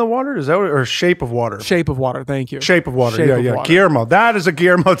Lady in the Water? Is that what, or Shape of Water? Shape of Water? Thank you. Shape of Water. Shape yeah, of yeah. Water. Guillermo. That is a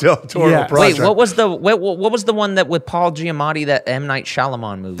Guillermo del Toro Yes. project. Wait, what was the one that with Paul Giamatti, that M. Night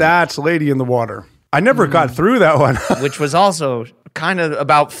Shyamalan movie? That's Lady in the Water. I never Mm. got through that one. which was also kind of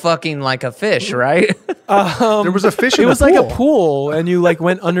about fucking like a fish, right? There was a fish in It was the like pool. a pool, and you like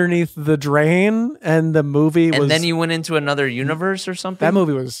went underneath the drain, and the movie was. And then you went into another universe or something? that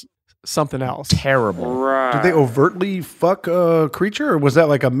movie was something else. Terrible. Did they overtly fuck a creature, or was that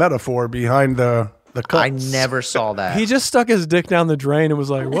like a metaphor behind the cuts? I never saw that. He just stuck his dick down the drain and was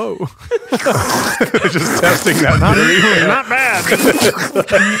like, "Whoa, just testing that. not bad."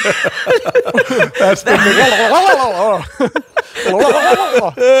 That's the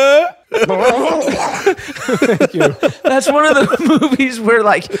Thank you. That's one of the movies where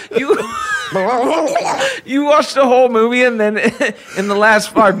like you watch the whole movie and then in the last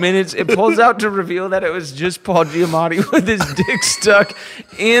 5 minutes it pulls out to reveal that it was just Paul Giamatti with his dick stuck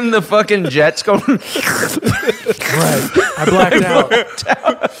in the fucking jets going. Right, I blacked out.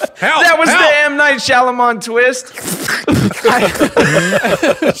 That was the M. Night Shyamalan twist.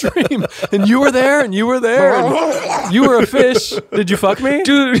 Dream, and you were there, and you were there, and you were a fish. Did you fuck me?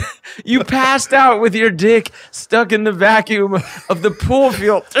 Dude, you passed out with your dick stuck in the vacuum of the pool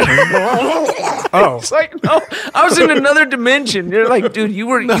filter. oh. It's like, no, I was in another dimension. You're like, dude, you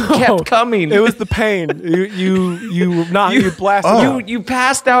kept coming. It was the pain. You blasted. out. You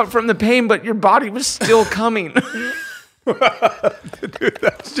passed out from the pain, but your body was still coming.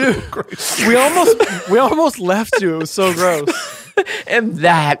 We almost left you. It was so gross. And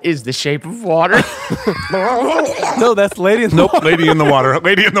that is the Shape of Water. No, that's Lady in the Nope, Lady in the Water.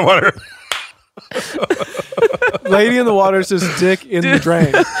 Lady in the Water. Lady in the Water's just dick in the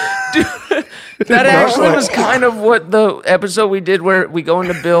drain. That actually was kind of what the episode we did where we go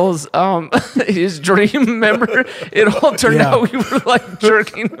into Bill's his dream. Remember, it all turned Yeah. out we were like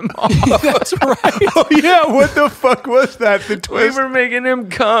jerking him off. That's right. Oh yeah, what the fuck was that? The We twist. were making him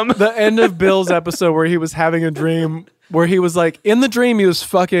come. The end of Bill's episode where he was having a dream where he was like, in the dream he was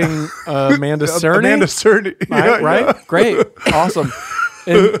fucking Amanda Cerny. Amanda Cerny. Yeah, Right? yeah. Great. Awesome.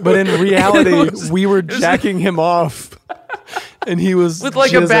 But in reality, we were jacking him off. And he was With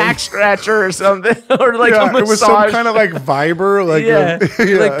like a jizzing. back scratcher or something, or like a Yeah, massage. it was some kind of like Viber, like yeah,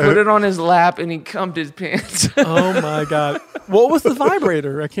 yeah. like put it on his lap and he cummed his pants. Oh my God. What was the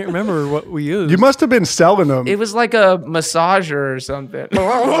vibrator? I can't remember what we used. You must have been selling them. It was like a massager or something.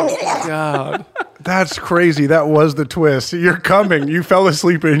 God. That's crazy. That was the twist. You're coming. You fell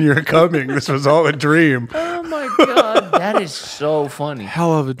asleep and you're coming. This was all a dream. Oh my god, that is so funny.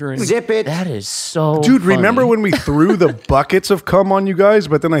 Hell of a dream. That is so Dude, funny. remember when we threw the buckets of cum on you guys?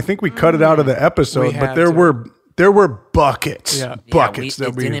 But then I think we cut it out of the episode. We But had there to. were buckets. Yeah. Buckets it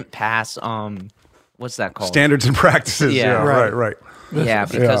that we didn't pass what's that called? standards and practices. Yeah. Yeah, right. Yeah,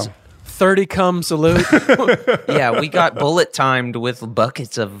 because 30 cum salute. yeah, we got bullet timed with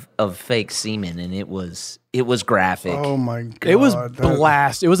buckets of fake semen, and it was graphic. Oh my god. It was that-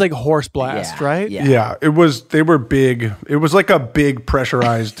 blast. It was like horse blast, Yeah, right? yeah. Yeah, it was. They were big. It was like a big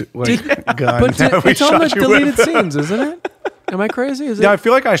pressurized like gun. But that we it's on the shot you with. deleted scenes, isn't it? Am I crazy? Is it? Yeah, I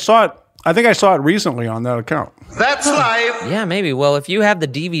feel like I saw it. I think I saw it recently on that account. Yeah, maybe. Well, if you have the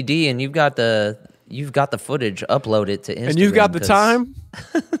DVD and you've got the footage, upload it to Instagram. And you've got the 'cause- time?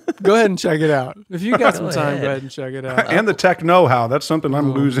 Go ahead and check it out. If you got some time, go ahead and check it out. And the tech know-how. That's something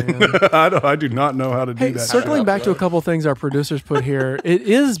I'm losing. I do not know how to do Hey, that. circling back to a couple things our producers put here, it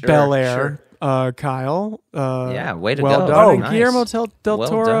is Bel Air, Kyle. Yeah, way to well go. done. Oh, And nice. Guillermo del Well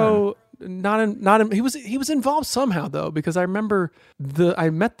Toro. He was involved somehow though, because I remember I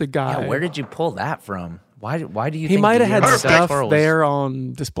met the guy. Yeah, where did you pull that from? Why do you he think might have had Guillermo del stuff Toro was- there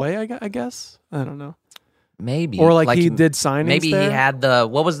on display? I guess I don't know. Maybe. Or like he did signings Maybe there? he had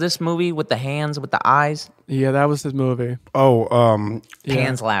what was this movie with the hands, with the eyes? Yeah, that was his movie.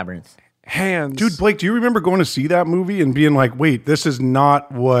 Pan's Labyrinth. Hands, Dude, Blake, do you remember going to see that movie and being like, wait, this is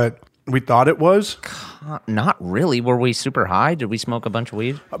not what we thought it was? Not really. Were we super high? Did we smoke a bunch of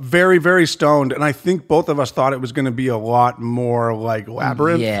weed? Very, very stoned. And I think both of us thought it was going to be a lot more like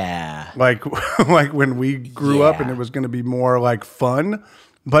Labyrinth. Yeah. Like when we grew up, and it was going to be more like fun.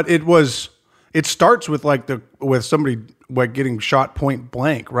 But it starts with with somebody like getting shot point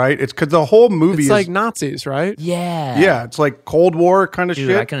blank, right? It's because the whole movie It's is like Nazis, right? Yeah. Yeah, it's like Cold War kind of Dude,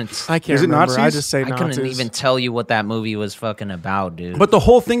 shit. I can't Is it remember. Nazis? I just say I Nazis. couldn't even tell you what that movie was fucking about, dude. But the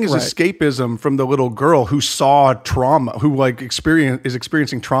whole thing is Right. escapism from the little girl who saw trauma, who like is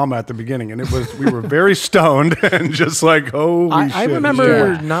experiencing trauma at the beginning, and we were very stoned and just like, holy shit. I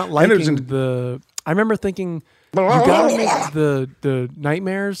remember Yeah. not And it was liking I remember thinking you gotta make the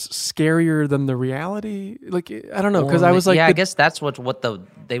nightmares scarier than the reality. Like I don't know, because I was like, I guess that's what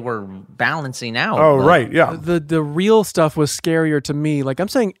they were balancing out. Oh, but- right, yeah. the real stuff was scarier to me. Like I'm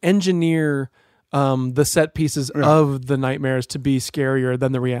saying, engineer the set pieces of the nightmares to be scarier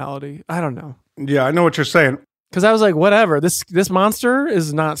than the reality. I don't know. Yeah, I know what you're saying. Because I was like, whatever. This monster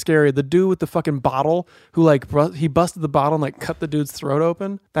is not scary. The dude with the fucking bottle who he busted the bottle and like cut the dude's throat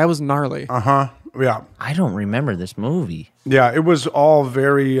open. That was gnarly. Yeah. I don't remember this movie. Yeah, it was all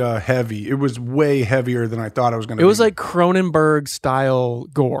very heavy. It was way heavier than I thought it was going to be. It was like Cronenberg style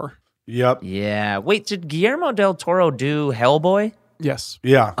gore. Yep. Yeah. Wait, did Guillermo del Toro do Hellboy? Yes.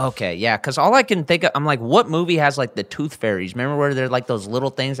 Yeah. Okay, yeah, because all I can think of, I'm like, what movie has like the tooth fairies? Remember where they're like those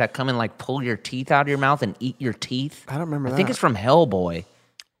little things that come and like pull your teeth out of your mouth and eat your teeth? I don't remember I think that. it's from Hellboy.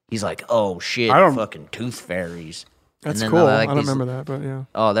 He's like, oh shit, fucking tooth fairies. That's And then cool. they're, like, I don't these- remember that, but yeah.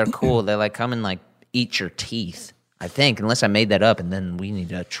 Oh, they're cool. They like come and like eat your teeth. I think, unless I made that up, and then we need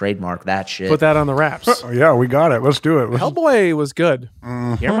to trademark that shit. Put that on the wraps. Oh, yeah, we got it. Let's do it. Hellboy was good.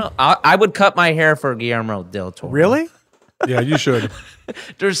 Guillermo, I would cut my hair for Guillermo del Toro. Really? Yeah, you should.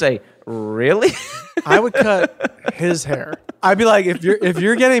 Just say, really? I would cut his hair. I'd be like, if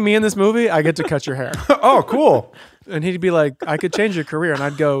you're getting me in this movie, I get to cut your hair. Oh, cool. And he'd be like, I could change your career. And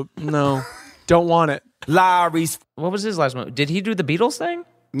I'd go, no, don't want it. Larry's. What was his last movie? Did he do the Beatles thing?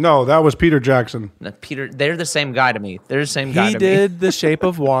 No, that was Peter Jackson. No, Peter, they're the same guy to me. They're the same guy He to did me. The Shape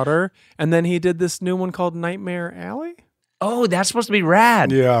of Water, and then he did this new one called Nightmare Alley. Oh, that's supposed to be rad.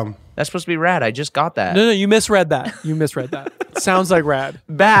 Yeah. That's supposed to be rad. I just got that. No, you misread that. You misread that. Sounds like rad.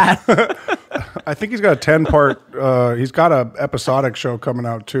 Bad. I think he's got a 10-part, he's got a episodic show coming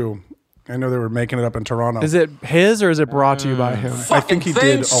out too. I know they were making it up in Toronto. Is it his or is it brought to you by him? I think he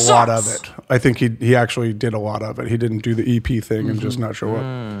did a lot of it. I think he actually did a lot of it. He didn't do the EP thing and just not show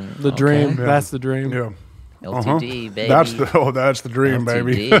up. The dream. That's the dream. Yeah. LTD, baby. That's the dream,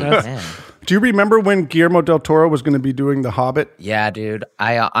 baby. LTD, man. Do you remember when Guillermo del Toro was going to be doing The Hobbit? Yeah, dude.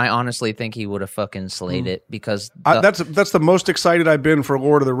 I honestly think he would have fucking slayed it because That's the most excited I've been for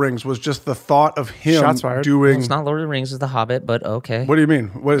Lord of the Rings, was just the thought of him Shots fired. doing. it's not Lord of the Rings, it's The Hobbit, but okay. What do you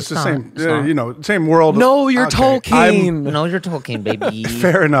mean? Well, it's the not. same, It's not. same world. No, you're Okay, Tolkien. No, you're Tolkien, baby.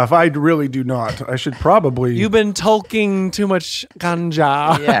 Fair enough. I really do not. I should probably. You've been Tolkien too much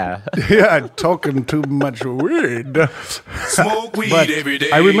ganja. Yeah. Yeah, talking too much weed. Smoke weed But every day.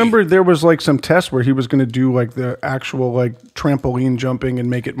 I remember there was like some tests where he was going to do like the actual like trampoline jumping and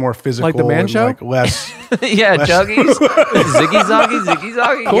make it more physical, Like the Man and, Show? like less. Yeah, Juggies. Ziggy Zoggy, Ziggy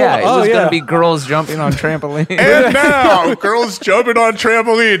Zoggy. Yeah, it Oh, was yeah. going to be girls jumping on trampolines. And now, girls jumping on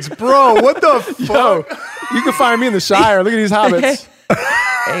trampolines, bro. What the Yo, fuck? you can find me in the Shire. Look at these hobbits.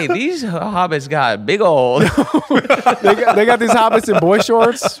 Hey, these hobbits got big old. They got these hobbits in boy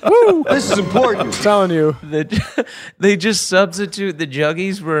shorts. Woo! This is important. I'm telling you. They just substitute the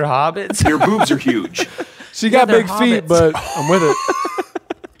Juggies for hobbits. Your boobs are huge. She got they're big feet, hobbits. but I'm with it.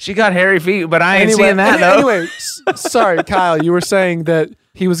 She got hairy feet, but I ain't seeing that though. Anyway, sorry, Kyle. You were saying that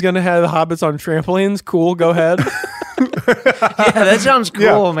he was going to have the hobbits on trampolines. Cool. Go ahead. Yeah, that sounds cool,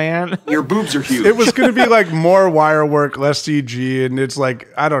 Yeah. man. Your boobs are huge. It was going to be like more wire work, less CG, and it's like,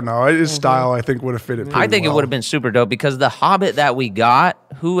 I don't know. His style, I think, would have fit it. I think it would have been super dope because the Hobbit that we got,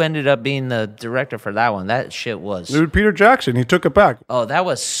 who ended up being the director for that one? That shit was Dude, Peter Jackson. He took it back. oh, that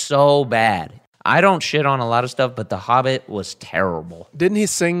was so bad. I don't shit on a lot of stuff, but the Hobbit was terrible. Didn't he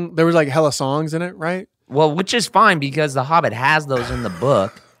sing? There was like hella songs in it, right? Well, which is fine because the Hobbit has those in the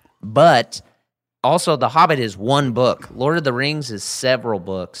book, but also the Hobbit is one book. Lord of the Rings is several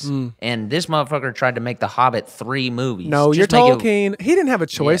books, and this motherfucker tried to make the Hobbit 3 movies. No, Just you're make it- Tolkien. He didn't have a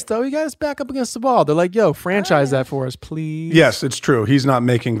choice, though. You guys back up against the wall. They're like, yo, franchise that for us, please. Yes, it's true. He's not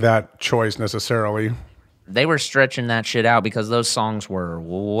making that choice necessarily. They were stretching that shit out because those songs were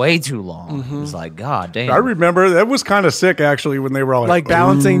way too long. It was like, God damn. I remember that was kind of sick, actually, when they were all Like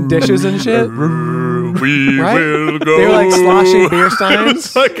balancing dishes and shit. we Right? will go. They were like sloshing beer steins.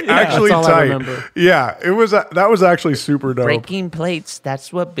 It's like actually that's all I tight. remember. Yeah, it was. That was actually super dope. Breaking plates.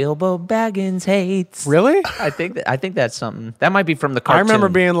 That's what Bilbo Baggins hates. Really? I think that's something. That might be from the cartoon. I remember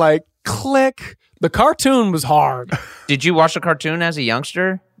being like, click. The cartoon was hard. Did you watch the cartoon as a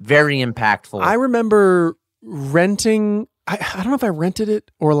youngster? Very impactful. I remember renting. I don't know if I rented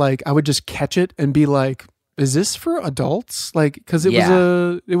it or like I would just catch it and be like, is this for adults? Like, because it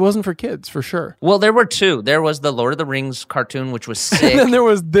wasn't for kids for sure. Well, there were two. There was the Lord of the Rings cartoon, which was sick. And then there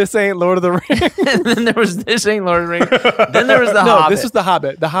was This Ain't Lord of the Rings. And then there was This Ain't Lord of the Rings. Then there was The No, Hobbit. this was The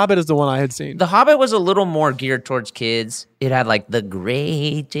Hobbit. The Hobbit is the one I had seen. The Hobbit was a little more geared towards kids. It had like the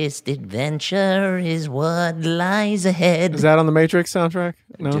greatest adventure is what lies ahead. Is that on the Matrix soundtrack?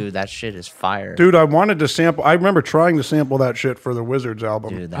 No. Dude, that shit is fire. Dude, I wanted to sample. I remember trying to sample that shit for the Wizards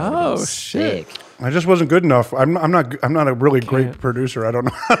album. Dude, that would've been shit. sick. I just wasn't good enough. I'm not a really great producer. I don't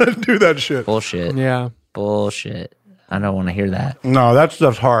know how to do that shit. Bullshit. Yeah. Bullshit. I don't want to hear that. No, that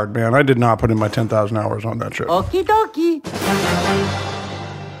stuff's hard, man. I did not put in my 10,000 hours on that shit. Okie dokie.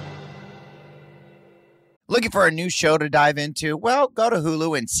 Looking for a new show to dive into? Well, go to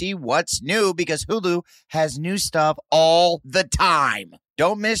Hulu and see what's new because Hulu has new stuff all the time.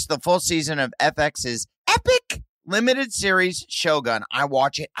 Don't miss the full season of FX's epic limited series Shogun. I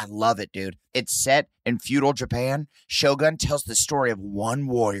watch it. I love it, dude. It's set in feudal Japan. Shogun tells the story of one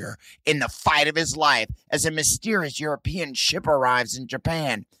warrior in the fight of his life as a mysterious European ship arrives in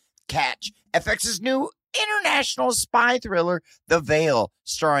Japan. Catch FX's new international spy thriller, The Veil,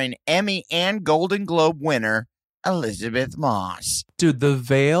 starring Emmy and Golden Globe winner Elizabeth Moss. Dude, The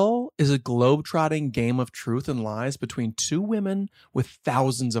Veil is a globe-trotting game of truth and lies between two women with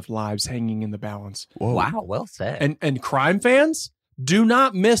thousands of lives hanging in the balance. Whoa. Wow, well said. And crime fans, do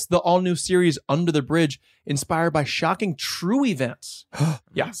not miss the all-new series Under the Bridge, inspired by shocking true events.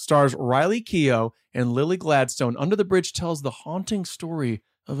 Yeah, stars Riley Keough and Lily Gladstone. Under the Bridge tells the haunting story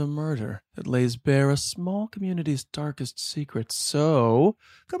of a murder that lays bare a small community's darkest secrets. So,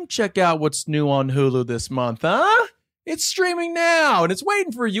 come check out what's new on Hulu this month, huh? It's streaming now, and it's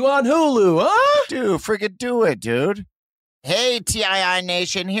waiting for you on Hulu, huh? Dude, freaking do it, dude. Hey, TII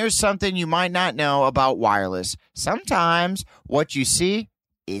Nation, here's something you might not know about wireless. Sometimes what you see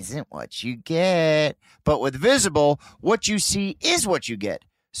isn't what you get. But with Visible, what you see is what you get.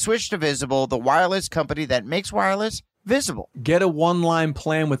 Switch to Visible, the wireless company that makes wireless visible. Get a one-line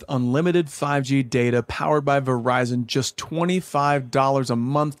plan with unlimited 5G data powered by Verizon, just $25 a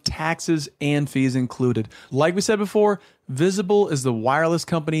month, taxes and fees included. Like we said before, Visible is the wireless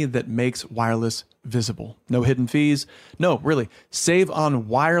company that makes wireless visible. No hidden fees. No, really. Save on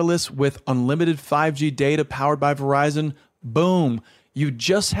wireless with unlimited 5G data powered by Verizon. Boom. You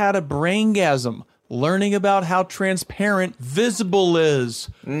just had a braingasm learning about how transparent Visible is.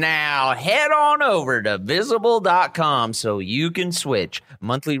 Now head on over to Visible.com so you can switch.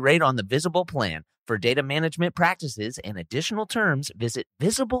 Monthly rate on the Visible plan. For data management practices and additional terms, visit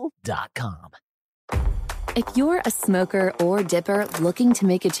Visible.com. If you're a smoker or dipper looking to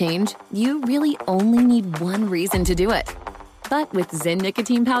make a change, you really only need one reason to do it. But with Zyn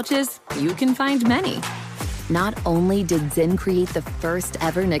nicotine pouches, you can find many. Not only did Zyn create the first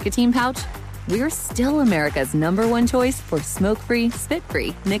ever nicotine pouch, we're still America's #1 choice for smoke-free,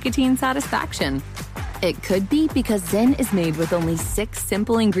 spit-free nicotine satisfaction. It could be because Zyn is made with only 6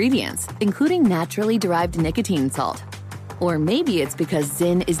 simple ingredients, including naturally derived nicotine salt. Or maybe it's because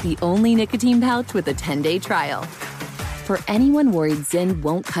Zyn is the only nicotine pouch with a 10-day trial. For anyone worried Zyn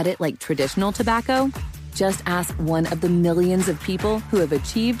won't cut it like traditional tobacco, just ask one of the millions of people who have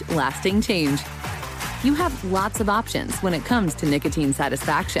achieved lasting change. You have lots of options when it comes to nicotine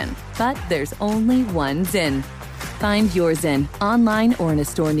satisfaction, but there's only one Zyn. Find your Zyn online or in a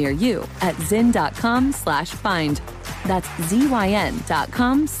store near you at zyn.com/find. That's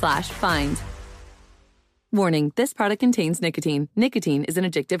ZYN.com/find. Warning, this product contains nicotine. Nicotine is an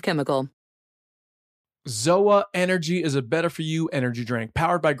addictive chemical. Zoa Energy is a better-for-you energy drink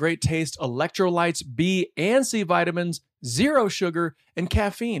powered by great taste, electrolytes, B and C vitamins, 0 sugar, and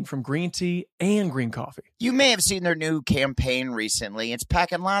caffeine from green tea and green coffee. You may have seen their new campaign recently. It's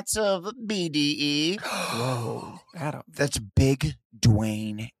packing lots of BDE. Whoa, Adam. That's big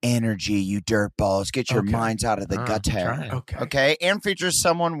Dwayne energy, you dirtballs. Get your Okay. minds out of the gut hair. trying. Okay, and features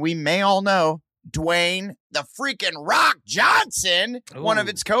someone we may all know, Dwayne the freaking Rock Johnson, one of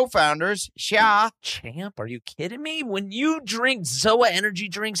Ooh. its co-founders. Sha. Champ, are you kidding me? When you drink Zoa energy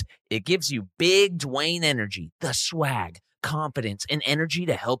drinks, it gives you big Dwayne energy, the swag, confidence, and energy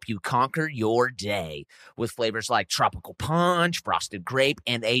to help you conquer your day. With flavors like Tropical Punch, Frosted Grape,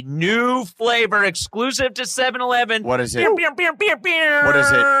 and a new flavor exclusive to 7-Eleven. What is it? What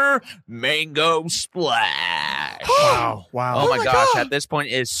is it? Mango Splash. Wow. Oh my gosh, at this point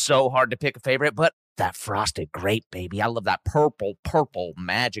it is so hard to pick a favorite, but that Frosted Grape, baby. I love that purple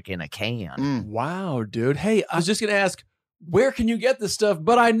magic in a can. Wow, dude. Hey, I was just going to ask, where can you get this stuff?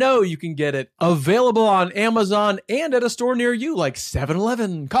 But I know you can get it available on Amazon and at a store near you like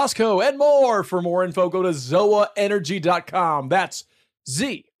 7-Eleven, Costco, and more. For more info, go to zoaenergy.com. That's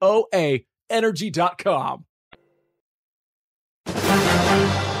ZOA energy.com.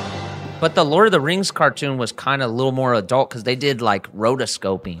 But the Lord of the Rings cartoon was kind of a little more adult because they did like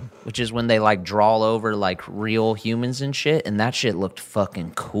rotoscoping, which is when they like draw over like real humans and shit, and that shit looked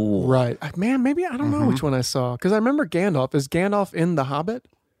fucking cool. Right. Man, maybe I don't know which one I saw because I remember Gandalf. Is Gandalf in The Hobbit?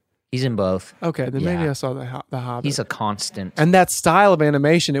 He's in both. Okay, then maybe Yeah. I saw the Hobbit. He's a constant. And that style of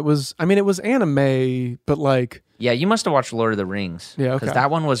animation, it was anime, but like... Yeah, you must have watched Lord of the Rings. Yeah, okay. Because that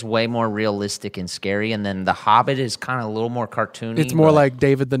one was way more realistic and scary, and then The Hobbit is kind of a little more cartoony. It's more but like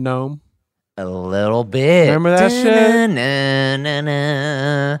David the Gnome. a little bit. Remember that shit?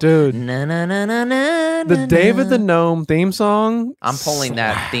 Dude. The David the Gnome theme song. I'm pulling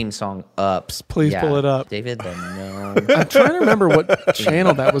that theme song up. Please pull it up. David the Gnome. I'm trying to remember what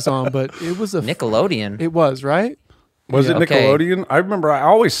channel that was on, but it was a... Nickelodeon. It was, right? Was it Okay. Nickelodeon? I remember I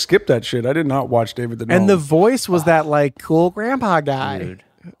always skipped that shit. I did not watch David the Gnome. And the voice was that like cool grandpa guy. Dude,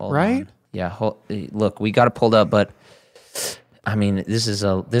 hold right? on. Yeah, look, we got it pulled up, but I mean, this is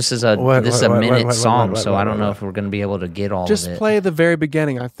a minute song, so I don't know if we're going to be able to get all Just of it. play the very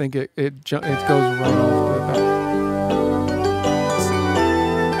beginning. I think it goes right off the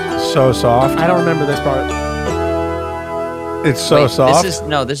bat. So soft. I don't remember this part. It's so Wait, soft. This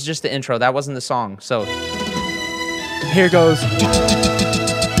is just the intro. That wasn't the song. So Here goes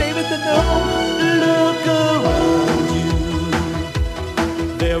David the Gnome.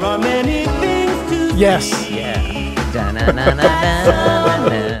 There are many things to Yes.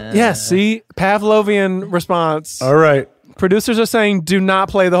 Da-na-na-na-na-na. Yes. See, Pavlovian response. All right. Producers are saying, do not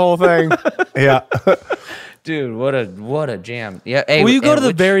play the whole thing. Yeah. Dude, what a jam. Yeah, hey, Will you go and to the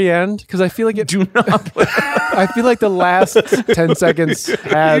which- very end? Because I feel like it. Do not play. I feel like the last 10 seconds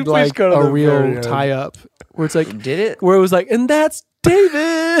had please like go to a the very real end? tie up where it's like, Did it? where it was like, and that's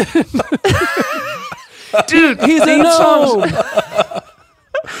David. Dude, He's a theme songs- gnome.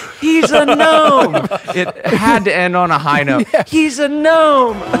 He's a gnome. It had to end on a high note. He's a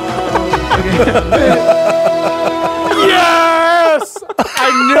gnome. Yes!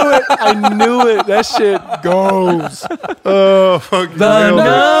 I knew it. That shit goes. Oh, fuck. The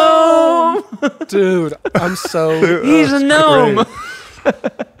gnome. Dude, I'm so... He's a gnome.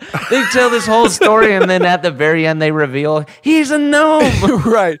 They tell this whole story, and then at the very end, they reveal he's a gnome.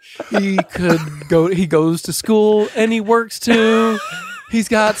 Right. He goes to school, and he works too. He's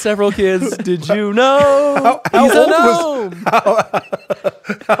got several kids. Did you know? He's a gnome.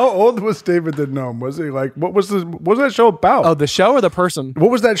 How old was David the Gnome? Was he like, what was that show about? Oh, the show or the person? What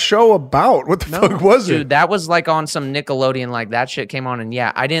was that show about? What the fuck was Dude, it? that was like on some Nickelodeon, like that shit came on, and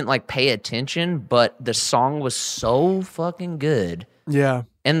yeah, I didn't like pay attention, but the song was so fucking good. Yeah.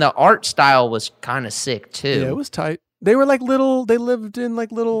 And the art style was kind of sick too. Yeah, it was tight. They were like they lived in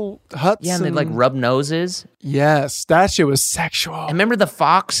like little huts. Yeah, and they'd like rub noses. Yes, that shit was sexual. And remember the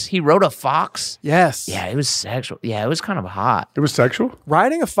fox? He rode a fox. Yes. Yeah, it was sexual. Yeah, it was kind of hot. It was sexual?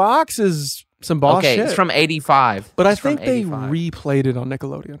 Riding a fox is some boss Okay, shit. it's from 85. But I It's from think they 85. replayed it on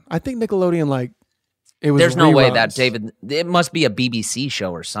Nickelodeon. I think Nickelodeon like it was There's no way that reruns. David. It must be a BBC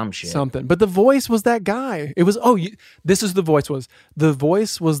show or some shit. Something. But the voice was that guy. It was this is the voice was. The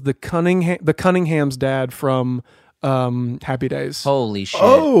voice was the Cunningham's dad from Happy Days. Holy shit!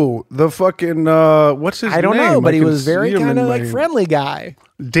 Oh, the fucking what's his name? I don't know, but I he can was very see him kind of in like my- friendly guy.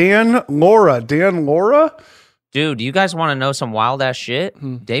 Dan Laura. Dude, you guys want to know some wild ass shit?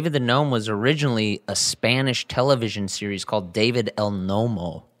 Hmm. David the Gnome was originally a Spanish television series called David El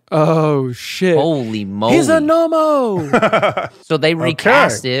Gnomo. Oh shit. Holy moly! He's a Nomo. So they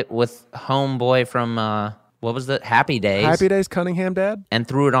recast it with homeboy from what was the Happy Days? Happy Days Cunningham dad? And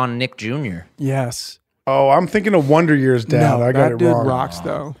threw it on Nick Jr. Yes. Oh, I'm thinking of Wonder Years dad. No, I got that it dude wrong. rocks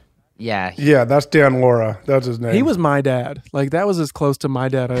though. Yeah, Yeah, that's Dan Laura. That's his name. He was my dad. Like that was as close to my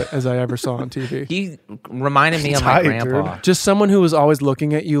dad as I ever saw on TV. he reminded me of my Tight, grandpa. dude. Just someone who was always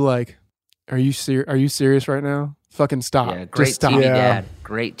looking at you like, are you serious right now? Fucking stop. Yeah, great Just stop. TV Yeah. dad.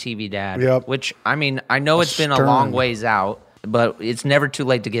 Great TV dad. Yep. Which, I mean, I know it's been a Stern. long ways out, But it's never too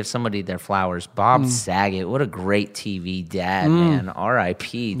late to give somebody their flowers. Bob Saget, what a great TV dad, man.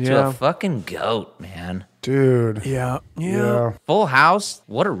 R.I.P. to a fucking goat, man. Dude. Yeah. Full House,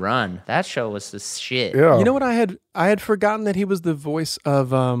 what a run. That show was the shit. Yeah. You know what? I had forgotten that he was the voice of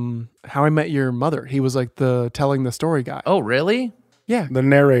How I Met Your Mother. He was like the telling the story guy. Oh, really? Yeah. The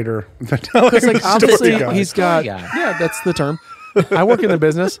narrator. The telling Because like the obviously story guy. he's got Story guy. yeah, that's the term. I work in the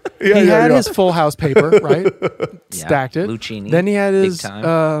business. Yeah, he yeah, had yeah. his Full House paper, right? Stacked it. Lucchini, Then he had big his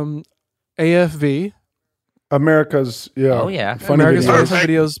time. AFV, America's, Oh, yeah. funny America's videos. Funniest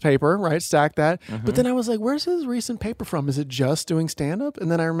Videos paper, right? Stacked that. But then I was like, where's his recent paper from? Is it just doing stand-up? And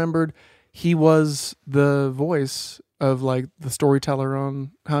then I remembered he was the voice of like the storyteller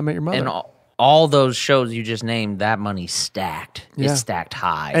on How I Met Your Mother. And all those shows you just named, that money's stacked. Yeah. It's stacked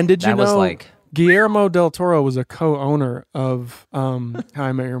high. And did you that know was like, Guillermo del Toro was a co-owner of How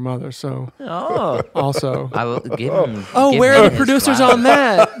I Met Your Mother? So oh, also, I will give him. oh, give where him are the his producers flowers. on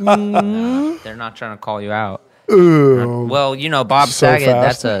that? Mm. They're not trying to call you out. Ooh, Well, you know, Bob So Saget,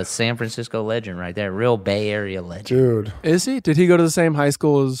 fast. that's a San Francisco legend right there. Real Bay Area legend. dude. Is he? Did he go to the same high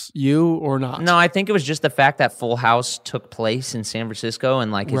school as you or not? No, I think it was just the fact that Full House took place in San Francisco, and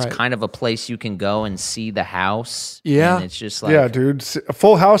like it's Right. kind of a place you can go and see the house. Yeah. and it's just like Yeah, dude.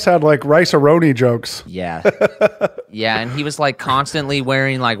 Full House had like Rice-A-Roni jokes. yeah, yeah, and he was like constantly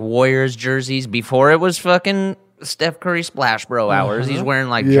wearing like Warriors jerseys before it was fucking Steph Curry Splash Bro hours. He's wearing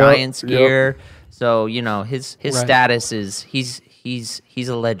like Yep, Giants yep. gear, so you know his Right. status is he's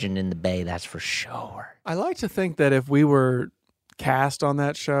a legend in the Bay. That's for sure. I like to think that if we were cast on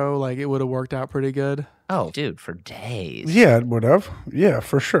that show, like it would have worked out pretty good. Oh, dude, for days. Yeah, it would have. Yeah,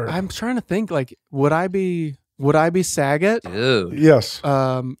 for sure. I'm trying to think, like, would I be Saget? Dude. Yes.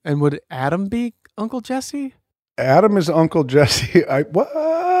 And would Adam be Uncle Jesse? Adam is Uncle Jesse. What?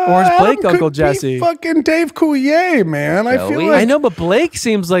 Or is Blake Adam Uncle could be Jesse? fucking Dave Coulier, man. I feel Joey? like I know, but Blake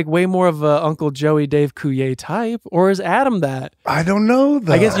seems like way more of a Uncle Joey, Dave Coulier type. Or is Adam that? I don't know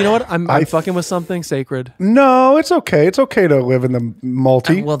though. I guess you know what? I'm I- fucking with something sacred. No, it's okay. It's okay to live in the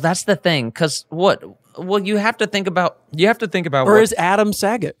multi. Well, that's the thing, because what? Well, you have to think about. Or is Adam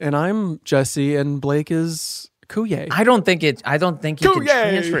Saget and I'm Jesse and Blake is Coulier? I don't think you can Coulier!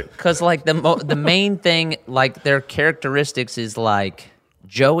 transfer because like the main thing, like their characteristics is like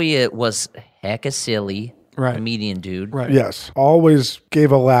Joey. It was hecka silly, Right. comedian dude, Right. Yes, always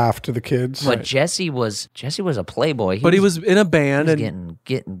gave a laugh to the kids. But Jesse was a playboy. But he was in a band he was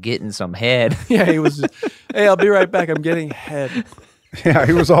and getting some head. yeah, he was. Hey, I'll be right back. I'm getting head. Yeah,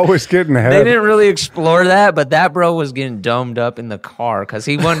 he was always getting They ahead. didn't really explore that, but that bro was getting domed up in the car because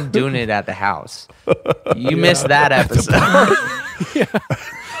he wasn't doing it at the house. You missed that episode.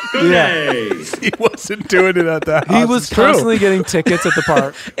 He wasn't doing it at that. He was constantly getting tickets at the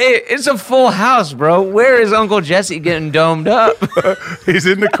park. Hey, it's a full house, bro. Where is Uncle Jesse getting domed up? He's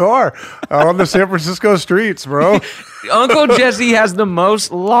in the car out on the San Francisco streets, bro. Uncle Jesse has the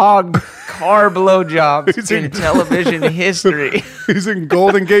most logged car blowjobs in television history. He's in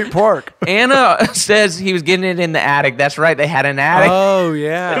Golden Gate Park. Anna says he was getting it in the attic. That's right, they had an attic. Oh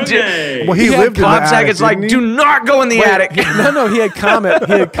yeah. Well, he He had lived in the Bob attic. Saget's like, didn't he? do not go in the attic. No, he had Comet.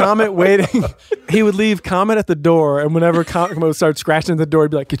 He had Comet waiting. He would leave Comet at the door, and whenever Comet would start scratching at the door,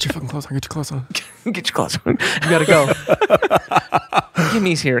 he'd be like, "Get your fucking clothes on. Get your clothes on. Get your clothes on. You gotta go."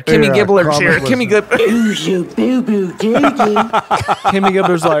 Kimmy's here. Kimmy Yeah, Gibbler's here. Comet Kimmy Gibbler. Kimmy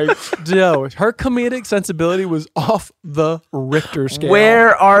Gibbler's like, "Yo, her comedic sensibility was off the Richter scale."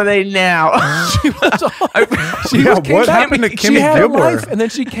 Where are they now? She was Yeah, came what back- happened to She Kimmy had a Gibbler? life, and then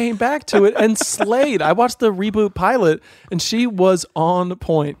she came back to it and slayed. I watched the reboot pilot, and she was on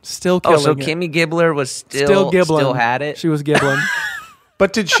point, still Oh, killing so it. Kimmy Gibbler was still gibbling. Still had it. She was gibbling.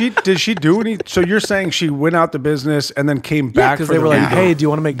 But did she do any? So you're saying she went out the business and then came Yeah, back because for they the were like, reboot? "Hey, do you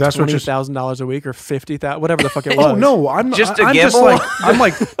want to make That's what you're- $20,000 a week or 50,000, whatever the fuck it was?" Oh no, I'm Just to I'm just gibble? like I'm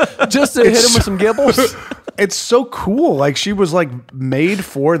like just to hit him with some gibbles. it's so cool. Like she was like made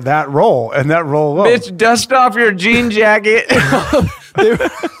for that role and that role alone. Bitch, dust off your jean jacket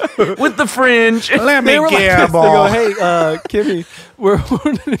with the fringe. Let me They were like this. They gibble. go, "Hey, Kimmy, we're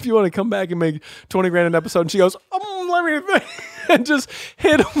wondering if you want to come back and make 20 grand an episode." And she goes, "Let me think," and just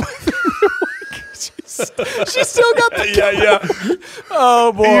hit him with it. She still got the yeah.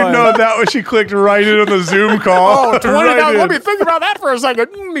 oh boy. You know that was she clicked right in on the Zoom call. Oh, 20 Right now, in. let me think about that for a second.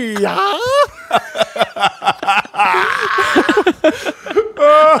 Yeah.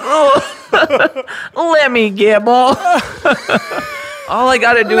 Let me gibble. All I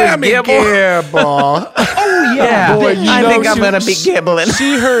gotta do Let is me gibble. gibble. Oh yeah, Boy, you I know think I'm she- gonna be gibbling.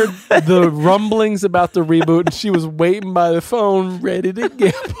 She heard the rumblings about the reboot, and she was waiting by the phone, ready to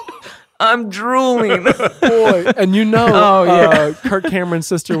gamble. I'm drooling. Boy, and Oh, yeah. Kirk Cameron's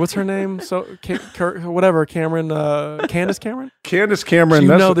sister. What's her name? So, whatever. Cameron. Candace Cameron. Candace Cameron. You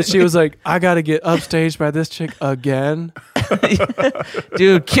that's know that she was like, I got to get upstaged by this chick again.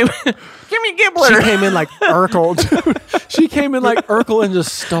 Dude, Kimmy Gibbler. She came in like Urkel. Dude. She came in like Urkel and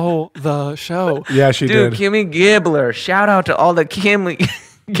just stole the show. Yeah, she Dude, did. Kimmy Gibbler. Shout out to all the Kimmy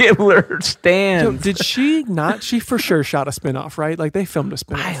Gibbler stands. Dude, did she not? She for sure shot a spinoff, right? Like they filmed a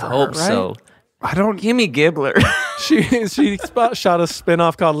spinoff. I for hope her, right? so. I don't. Kimmy Gibbler. She shot a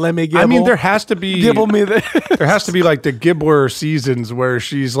spinoff called Let Me Gibble. I mean, there has to be. Gibble me there. There has to be like the Gibbler seasons where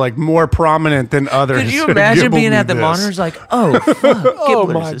she's like more prominent than others. Could you imagine Gibble being me at the this. monitors like, oh, fuck, Oh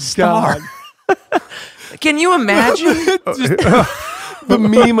Gibbler's my a star. God. Can you imagine? The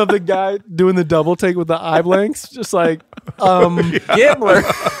meme of the guy doing the double take with the eye blanks, just like, Gibbler.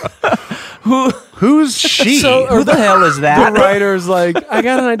 Who's she? So- Who the hell is the that? writer's like, I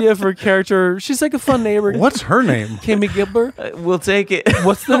got an idea for a character. She's like a fun neighbor. What's her name? Kimmy Gibbler? We'll take it.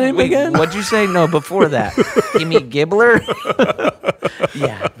 What's the name Wait, again? What'd you say? No, before that. Kimmy Gibbler?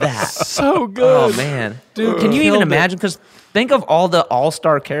 Yeah, that. So good. Oh, man. Dude, Can you killed even it. imagine? Because think of all the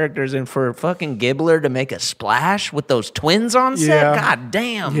all-star characters, and for fucking Gibbler to make a splash with those twins on set? Yeah. God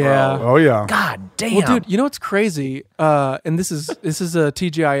damn, Yeah. bro. Oh yeah. God damn. Well, dude, you know what's crazy? And this is a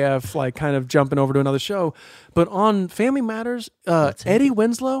TGIF, like kind of jumping over to another show. But on Family Matters, Eddie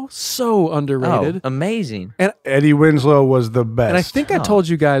Winslow, so underrated. Oh, amazing. Eddie Winslow was the best. And I think I told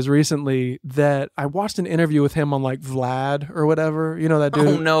you guys recently that I watched an interview with him on like Vlad or whatever. You know that dude?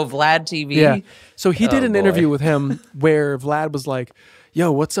 Oh, no, Vlad TV? Yeah. So he did Oh, an boy. interview with him where Vlad was like,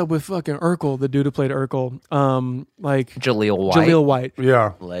 yo, what's up with fucking Urkel, the dude who played Urkel? Like Jaleel White. Jaleel White.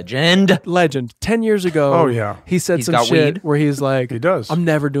 Yeah. Legend. 10 years ago, Oh, yeah. he said He's some got shit weed? where he's like, He does. I'm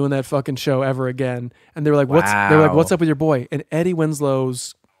never doing that fucking show ever again. And they were like, Wow. what's up with your boy? And Eddie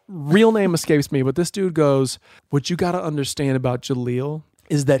Winslow's real name escapes me, but this dude goes, what you got to understand about Jaleel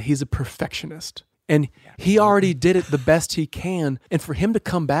is that he's a perfectionist. And he already did it the best he can. And for him to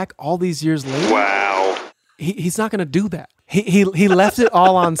come back all these years later, Wow. he's not going to do that. He left it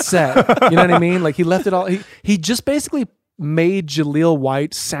all on set. You know what I mean? Like he left it all. He just basically made Jaleel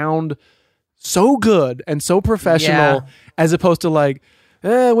White sound so good and so professional, Yeah. as opposed to like,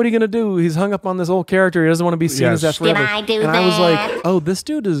 what are you gonna do? He's hung up on this old character. He doesn't want to be seen as that Yes. forever. Did I do and I was that? like, oh, this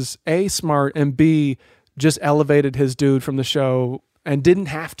dude is A, smart, and B, just elevated his dude from the show and didn't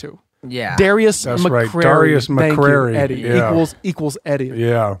have to. Yeah. Darius That's McCrary. right. Darius Thank you, McCrary. Eddie Yeah. equals Eddie.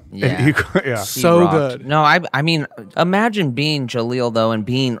 Yeah. Yeah. Yeah. He So rocked. good. No, I mean, imagine being Jaleel though, and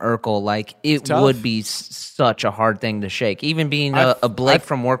being Urkel. Like it tough. would be such a hard thing to shake. Even being a Blake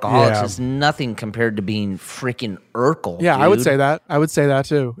from Workaholics yeah. is nothing compared to being freaking Urkel. Yeah, I would dude. say that. I would say that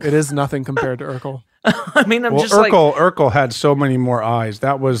too. It is nothing compared to Urkel. I mean, I'm Well, just like, Urkel had so many more eyes.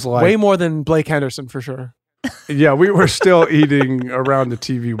 That was like Way more than Blake Henderson for sure. Yeah, we were still eating around the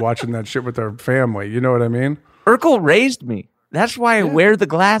TV watching that shit with our family. You know what I mean? Urkel raised me. That's why I wear the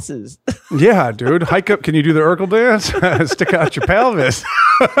glasses. Yeah, dude. Hike up. Can you do the Urkel dance? Stick out your pelvis.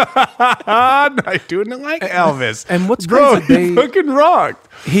 Not doing it like Elvis. And what's Bro, crazy, he fucking rocked.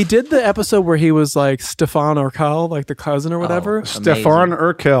 he did the episode where he was like Stefan Urkel, like the cousin or whatever. Stefan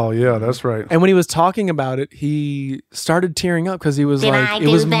Urkel. Yeah, that's right. And when he was talking about it, he started tearing up because he was Did like, I it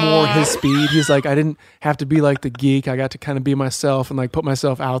was do more that? his speed. He's like, I didn't have to be like the geek. I got to kind of be myself and like put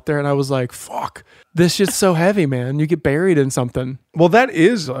myself out there. And I was like, fuck, this shit's so heavy, man. You get buried in something. Well, that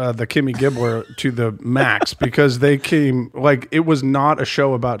is the Kimmy Gibbler to the max because they came like it was not a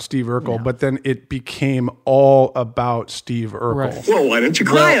show about Steve Urkel, but then it became all about Steve Urkel. Right. Well, why don't you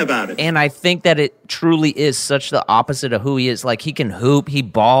cry about it? And I think that it truly is such the opposite of who he is. Like he can hoop, he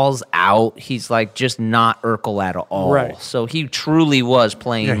balls out. He's like just not Urkel at all. Right. So he truly was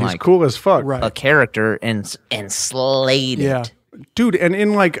playing Yeah, he's like cool as fuck. Right. a character and slayed it. Yeah. Dude, and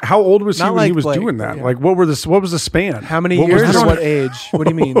in like how old was he Not when he like was Blake, doing that? yeah. Like what was the span? How many What was years the or what span? age? What do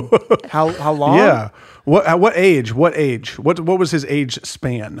you mean? How long? Yeah. What at what age? What age? What was his age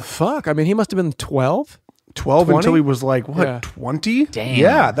span? Fuck. I mean, he must have been 12. 12 until 20? he was like what, Yeah. 20? Damn.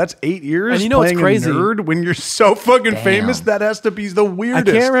 Yeah, that's 8 years. And you know what's playing crazy? A nerd when you're so fucking Damn. famous. That has to be the I weirdest.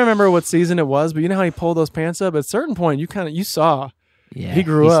 can't remember what season it was, but you know how he pulled those pants up? At a certain point, you saw. Yeah, He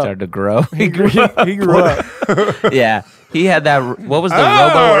grew up. started to grow. He grew up. Yeah, he had that. What was the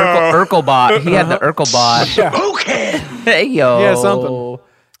Robo Urkel bot? He had the Urkel bot. Okay. Hey yo, He had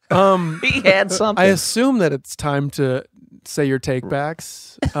something. He had something. I assume that it's time to say your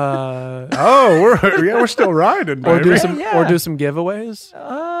takebacks, Oh, we're still riding, or baby. do some giveaways.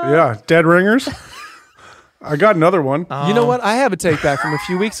 Yeah, dead ringers. I got another one. You know what? I have a take back from a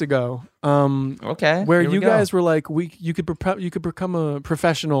few weeks ago. Okay. Where here we you go. guys were like, you could become a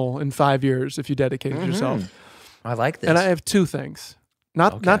professional in 5 years if you dedicated yourself. I like this. And I have two things.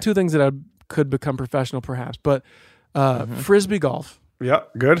 Not two things that I could become professional, perhaps, but frisbee golf. Yeah,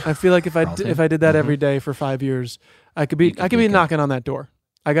 good. I feel like if I did that every day for 5 years, I could be knocking on that door.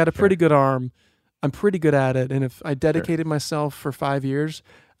 I got a pretty good arm. I'm pretty good at it, and if I dedicated myself for 5 years,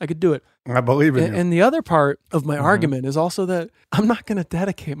 I could do it. I believe in you. And the other part of my argument is also that I'm not going to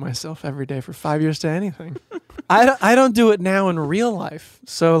dedicate myself every day for 5 years to anything. I don't do it now in real life.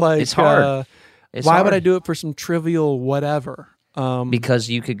 So like, It's hard. Why would I do it for some trivial whatever? Because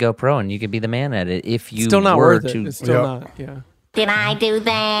you could go pro and you could be the man at it if you still not were worth to. it. It's still not. Yeah. Did I do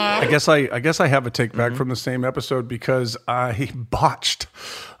that? I guess I have a take back from the same episode because I botched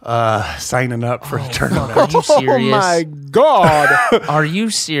signing up for a tournament. Are you serious? Oh my God. Are you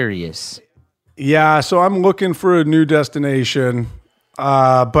serious? Yeah, so I'm looking for a new destination,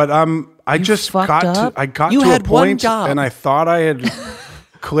 but I just got up? to You a had one point job. and I thought I had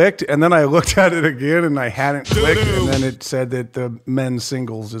clicked, and then I looked at it again and I hadn't clicked, and then it said that the men's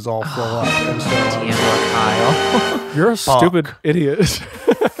singles is all full up. And so Damn it, Kyle. You're a stupid idiot.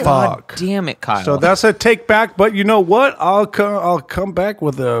 fuck. Damn it, Kyle. So that's a take back, but you know what? I'll come back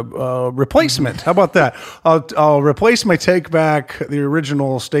with a replacement. How about that? I'll replace my take back, the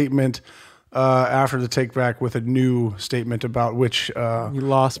original statement, after the take back with a new statement about which You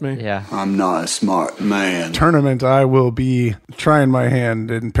lost me. yeah. I'm not a smart man. tournament I will be trying my hand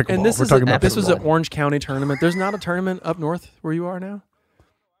in pickleball. And this We're is talking about this was pickleball. an Orange County tournament. There's not a tournament up north where you are now.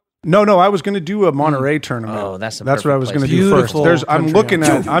 No, I was going to do a Monterey tournament. Oh, that's a what I was perfect going to do first. place. I'm Beautiful looking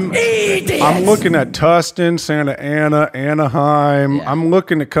at I'm looking at Tustin, Santa Ana, Anaheim. Yeah. I'm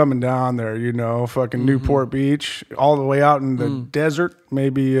looking at coming down there. Fucking Newport Beach, all the way out in the desert.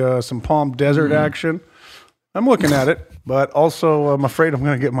 Maybe some Palm Desert action. I'm looking at it, but also I'm afraid I'm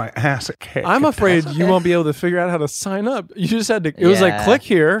going to get my ass kicked. I'm afraid you won't be able to figure out how to sign up. You just had to. It was like Yeah. click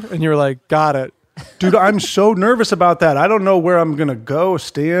here, and you're like, got it. Dude, I'm so nervous about that. I don't know where I'm going to go,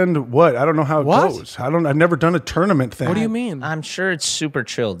 stand, what. I don't know how it What? goes. I've never done a tournament thing. What do you mean? I'm sure it's super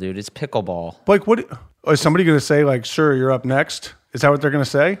chill, dude. It's pickleball. Like, what is somebody going to say? Like, sir, you're up next. Is that what they're going to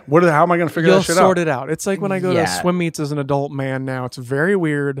say? How am I going to figure You'll that shit sort out? it out. It's like when I go Yeah. to swim meets as an adult man now. It's very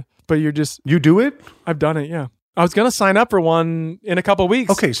weird, but you're just. You do it? I've done it. Yeah. I was gonna sign up for one in a couple weeks.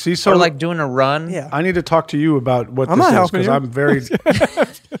 Okay, see, so Or like doing a run. Yeah. I need to talk to you about what I'm this not is helping because you. I'm very.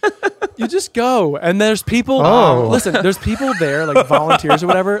 You just go, and there's people. Oh. Listen, there's people there, like volunteers or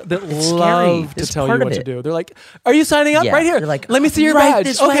whatever, that love to It's tell you part what of to it. do. They're like, "Are you signing up Yeah. right here? You're like, let me see your right badge.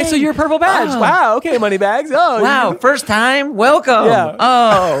 this Okay, way. so you're a purple badge. Oh. Wow. Okay, money bags. Oh, Wow, first time? Welcome. Yeah.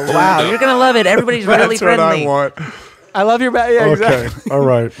 Oh, wow. You're going to love it. Everybody's really That's what friendly. I want. I love your badge. Yeah, Okay, exactly. all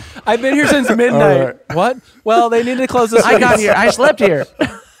right. I've been here since midnight. All right. What? Well, they need to close this. I got place. here. I slept here.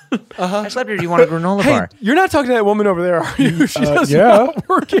 I slept here. Do you want a granola Hey, bar? you're not talking to that woman over there, are you? She does yeah. not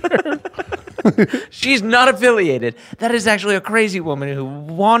work here. She's not affiliated. That is actually a crazy woman who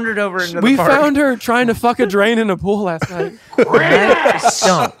wandered over into We the park. found her trying to fuck a drain in a pool last night.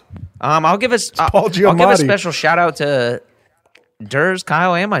 Don't. I'll give us. Paul I'll give a Giamatti. special shout out to Durs,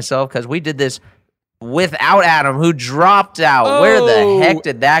 Kyle, and myself because we did this without Adam, who dropped out. Where the heck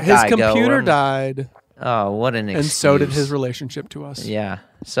did that His guy go? computer died, Oh, what an excuse! and so did his relationship to us. Yeah.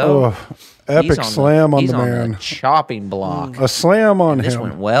 So Oh, epic he's slam on he's the man. chopping block. A slam on This him.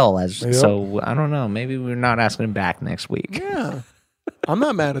 went well, Yep. so I don't know. Maybe we're not asking him back next week. Yeah. I'm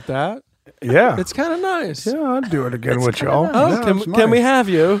not mad at that. Yeah. It's kind of nice. Yeah, I'd do it again with y'all. Oh, Yeah, can, it's can we nice. have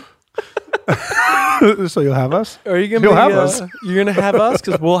you? So you'll have us? Are you gonna You'll be, have us. You're gonna have us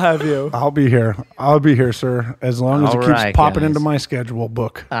because we'll have you. I'll be here. I'll be here, sir, as long as it All keeps right, popping guys. into my schedule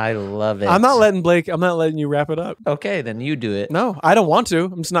book. I love it. I'm not letting Blake. I'm not letting you wrap it up. Okay, then you do it. No, I don't want to.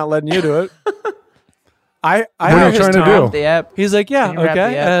 I'm just not letting you do it. I What are you hired his trying to Tom. do? The app. He's like, yeah, Can you wrap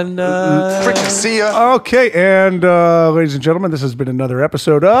okay, the app? and See ya. Okay, and ladies and gentlemen, this has been another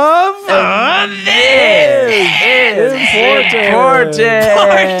episode of This is important.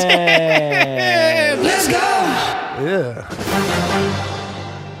 Let's go. Yeah.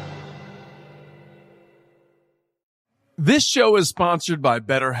 This show is sponsored by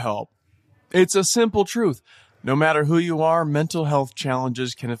BetterHelp. It's a simple truth. No matter who you are, mental health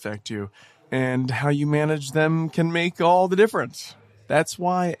challenges can affect you, and how you manage them can make all the difference. That's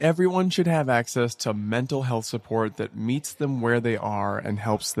why everyone should have access to mental health support that meets them where they are and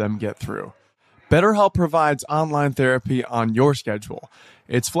helps them get through. BetterHelp provides online therapy on your schedule.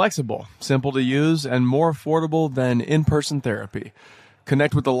 It's flexible, simple to use, and more affordable than in-person therapy.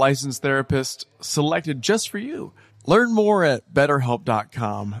 Connect with a licensed therapist selected just for you. Learn more at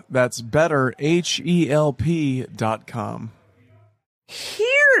BetterHelp.com. That's BetterHelp.com.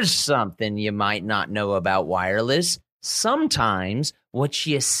 Here's something you might not know about wireless. Sometimes what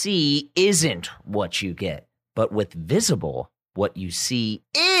you see isn't what you get. But with Visible, what you see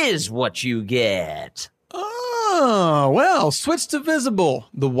is what you get. Oh, well, switch to Visible,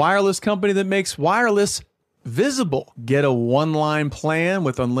 the wireless company that makes wireless visible. Get a one-line plan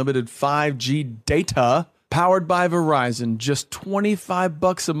with unlimited 5G data powered by Verizon. Just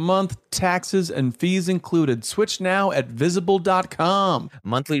 $25 a month, taxes and fees included. Switch now at Visible.com.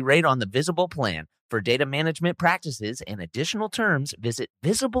 Monthly rate on the Visible plan. For data management practices and additional terms, visit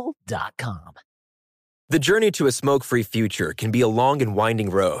Visible.com. The journey to a smoke-free future can be a long and winding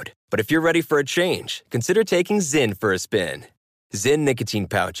road. But if you're ready for a change, consider taking Zyn for a spin. Zyn nicotine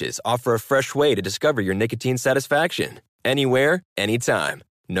pouches offer a fresh way to discover your nicotine satisfaction. Anywhere, anytime.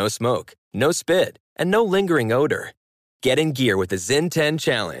 No smoke, no spit, and no lingering odor. Get in gear with the Zyn 10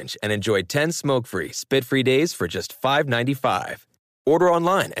 Challenge and enjoy 10 smoke-free, spit-free days for just $5.95. Order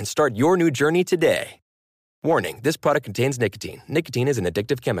online and start your new journey today. Warning, this product contains nicotine. Nicotine is an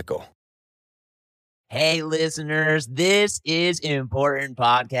addictive chemical. Hey, listeners, this is Important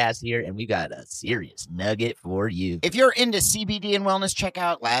Podcast here, and we got a serious nugget for you. If you're into CBD and wellness, check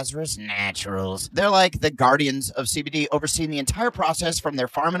out Lazarus Naturals. They're like the guardians of CBD, overseeing the entire process from their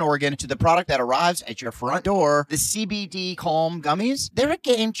farm in Oregon to the product that arrives at your front door. The CBD Calm Gummies, they're a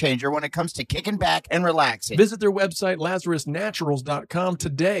game changer when it comes to kicking back and relaxing. Visit their website, LazarusNaturals.com,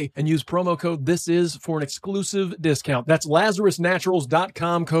 today and use promo code THISIS for an exclusive discount. That's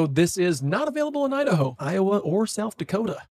LazarusNaturals.com, code THISIS, not available in Idaho, Iowa, or South Dakota.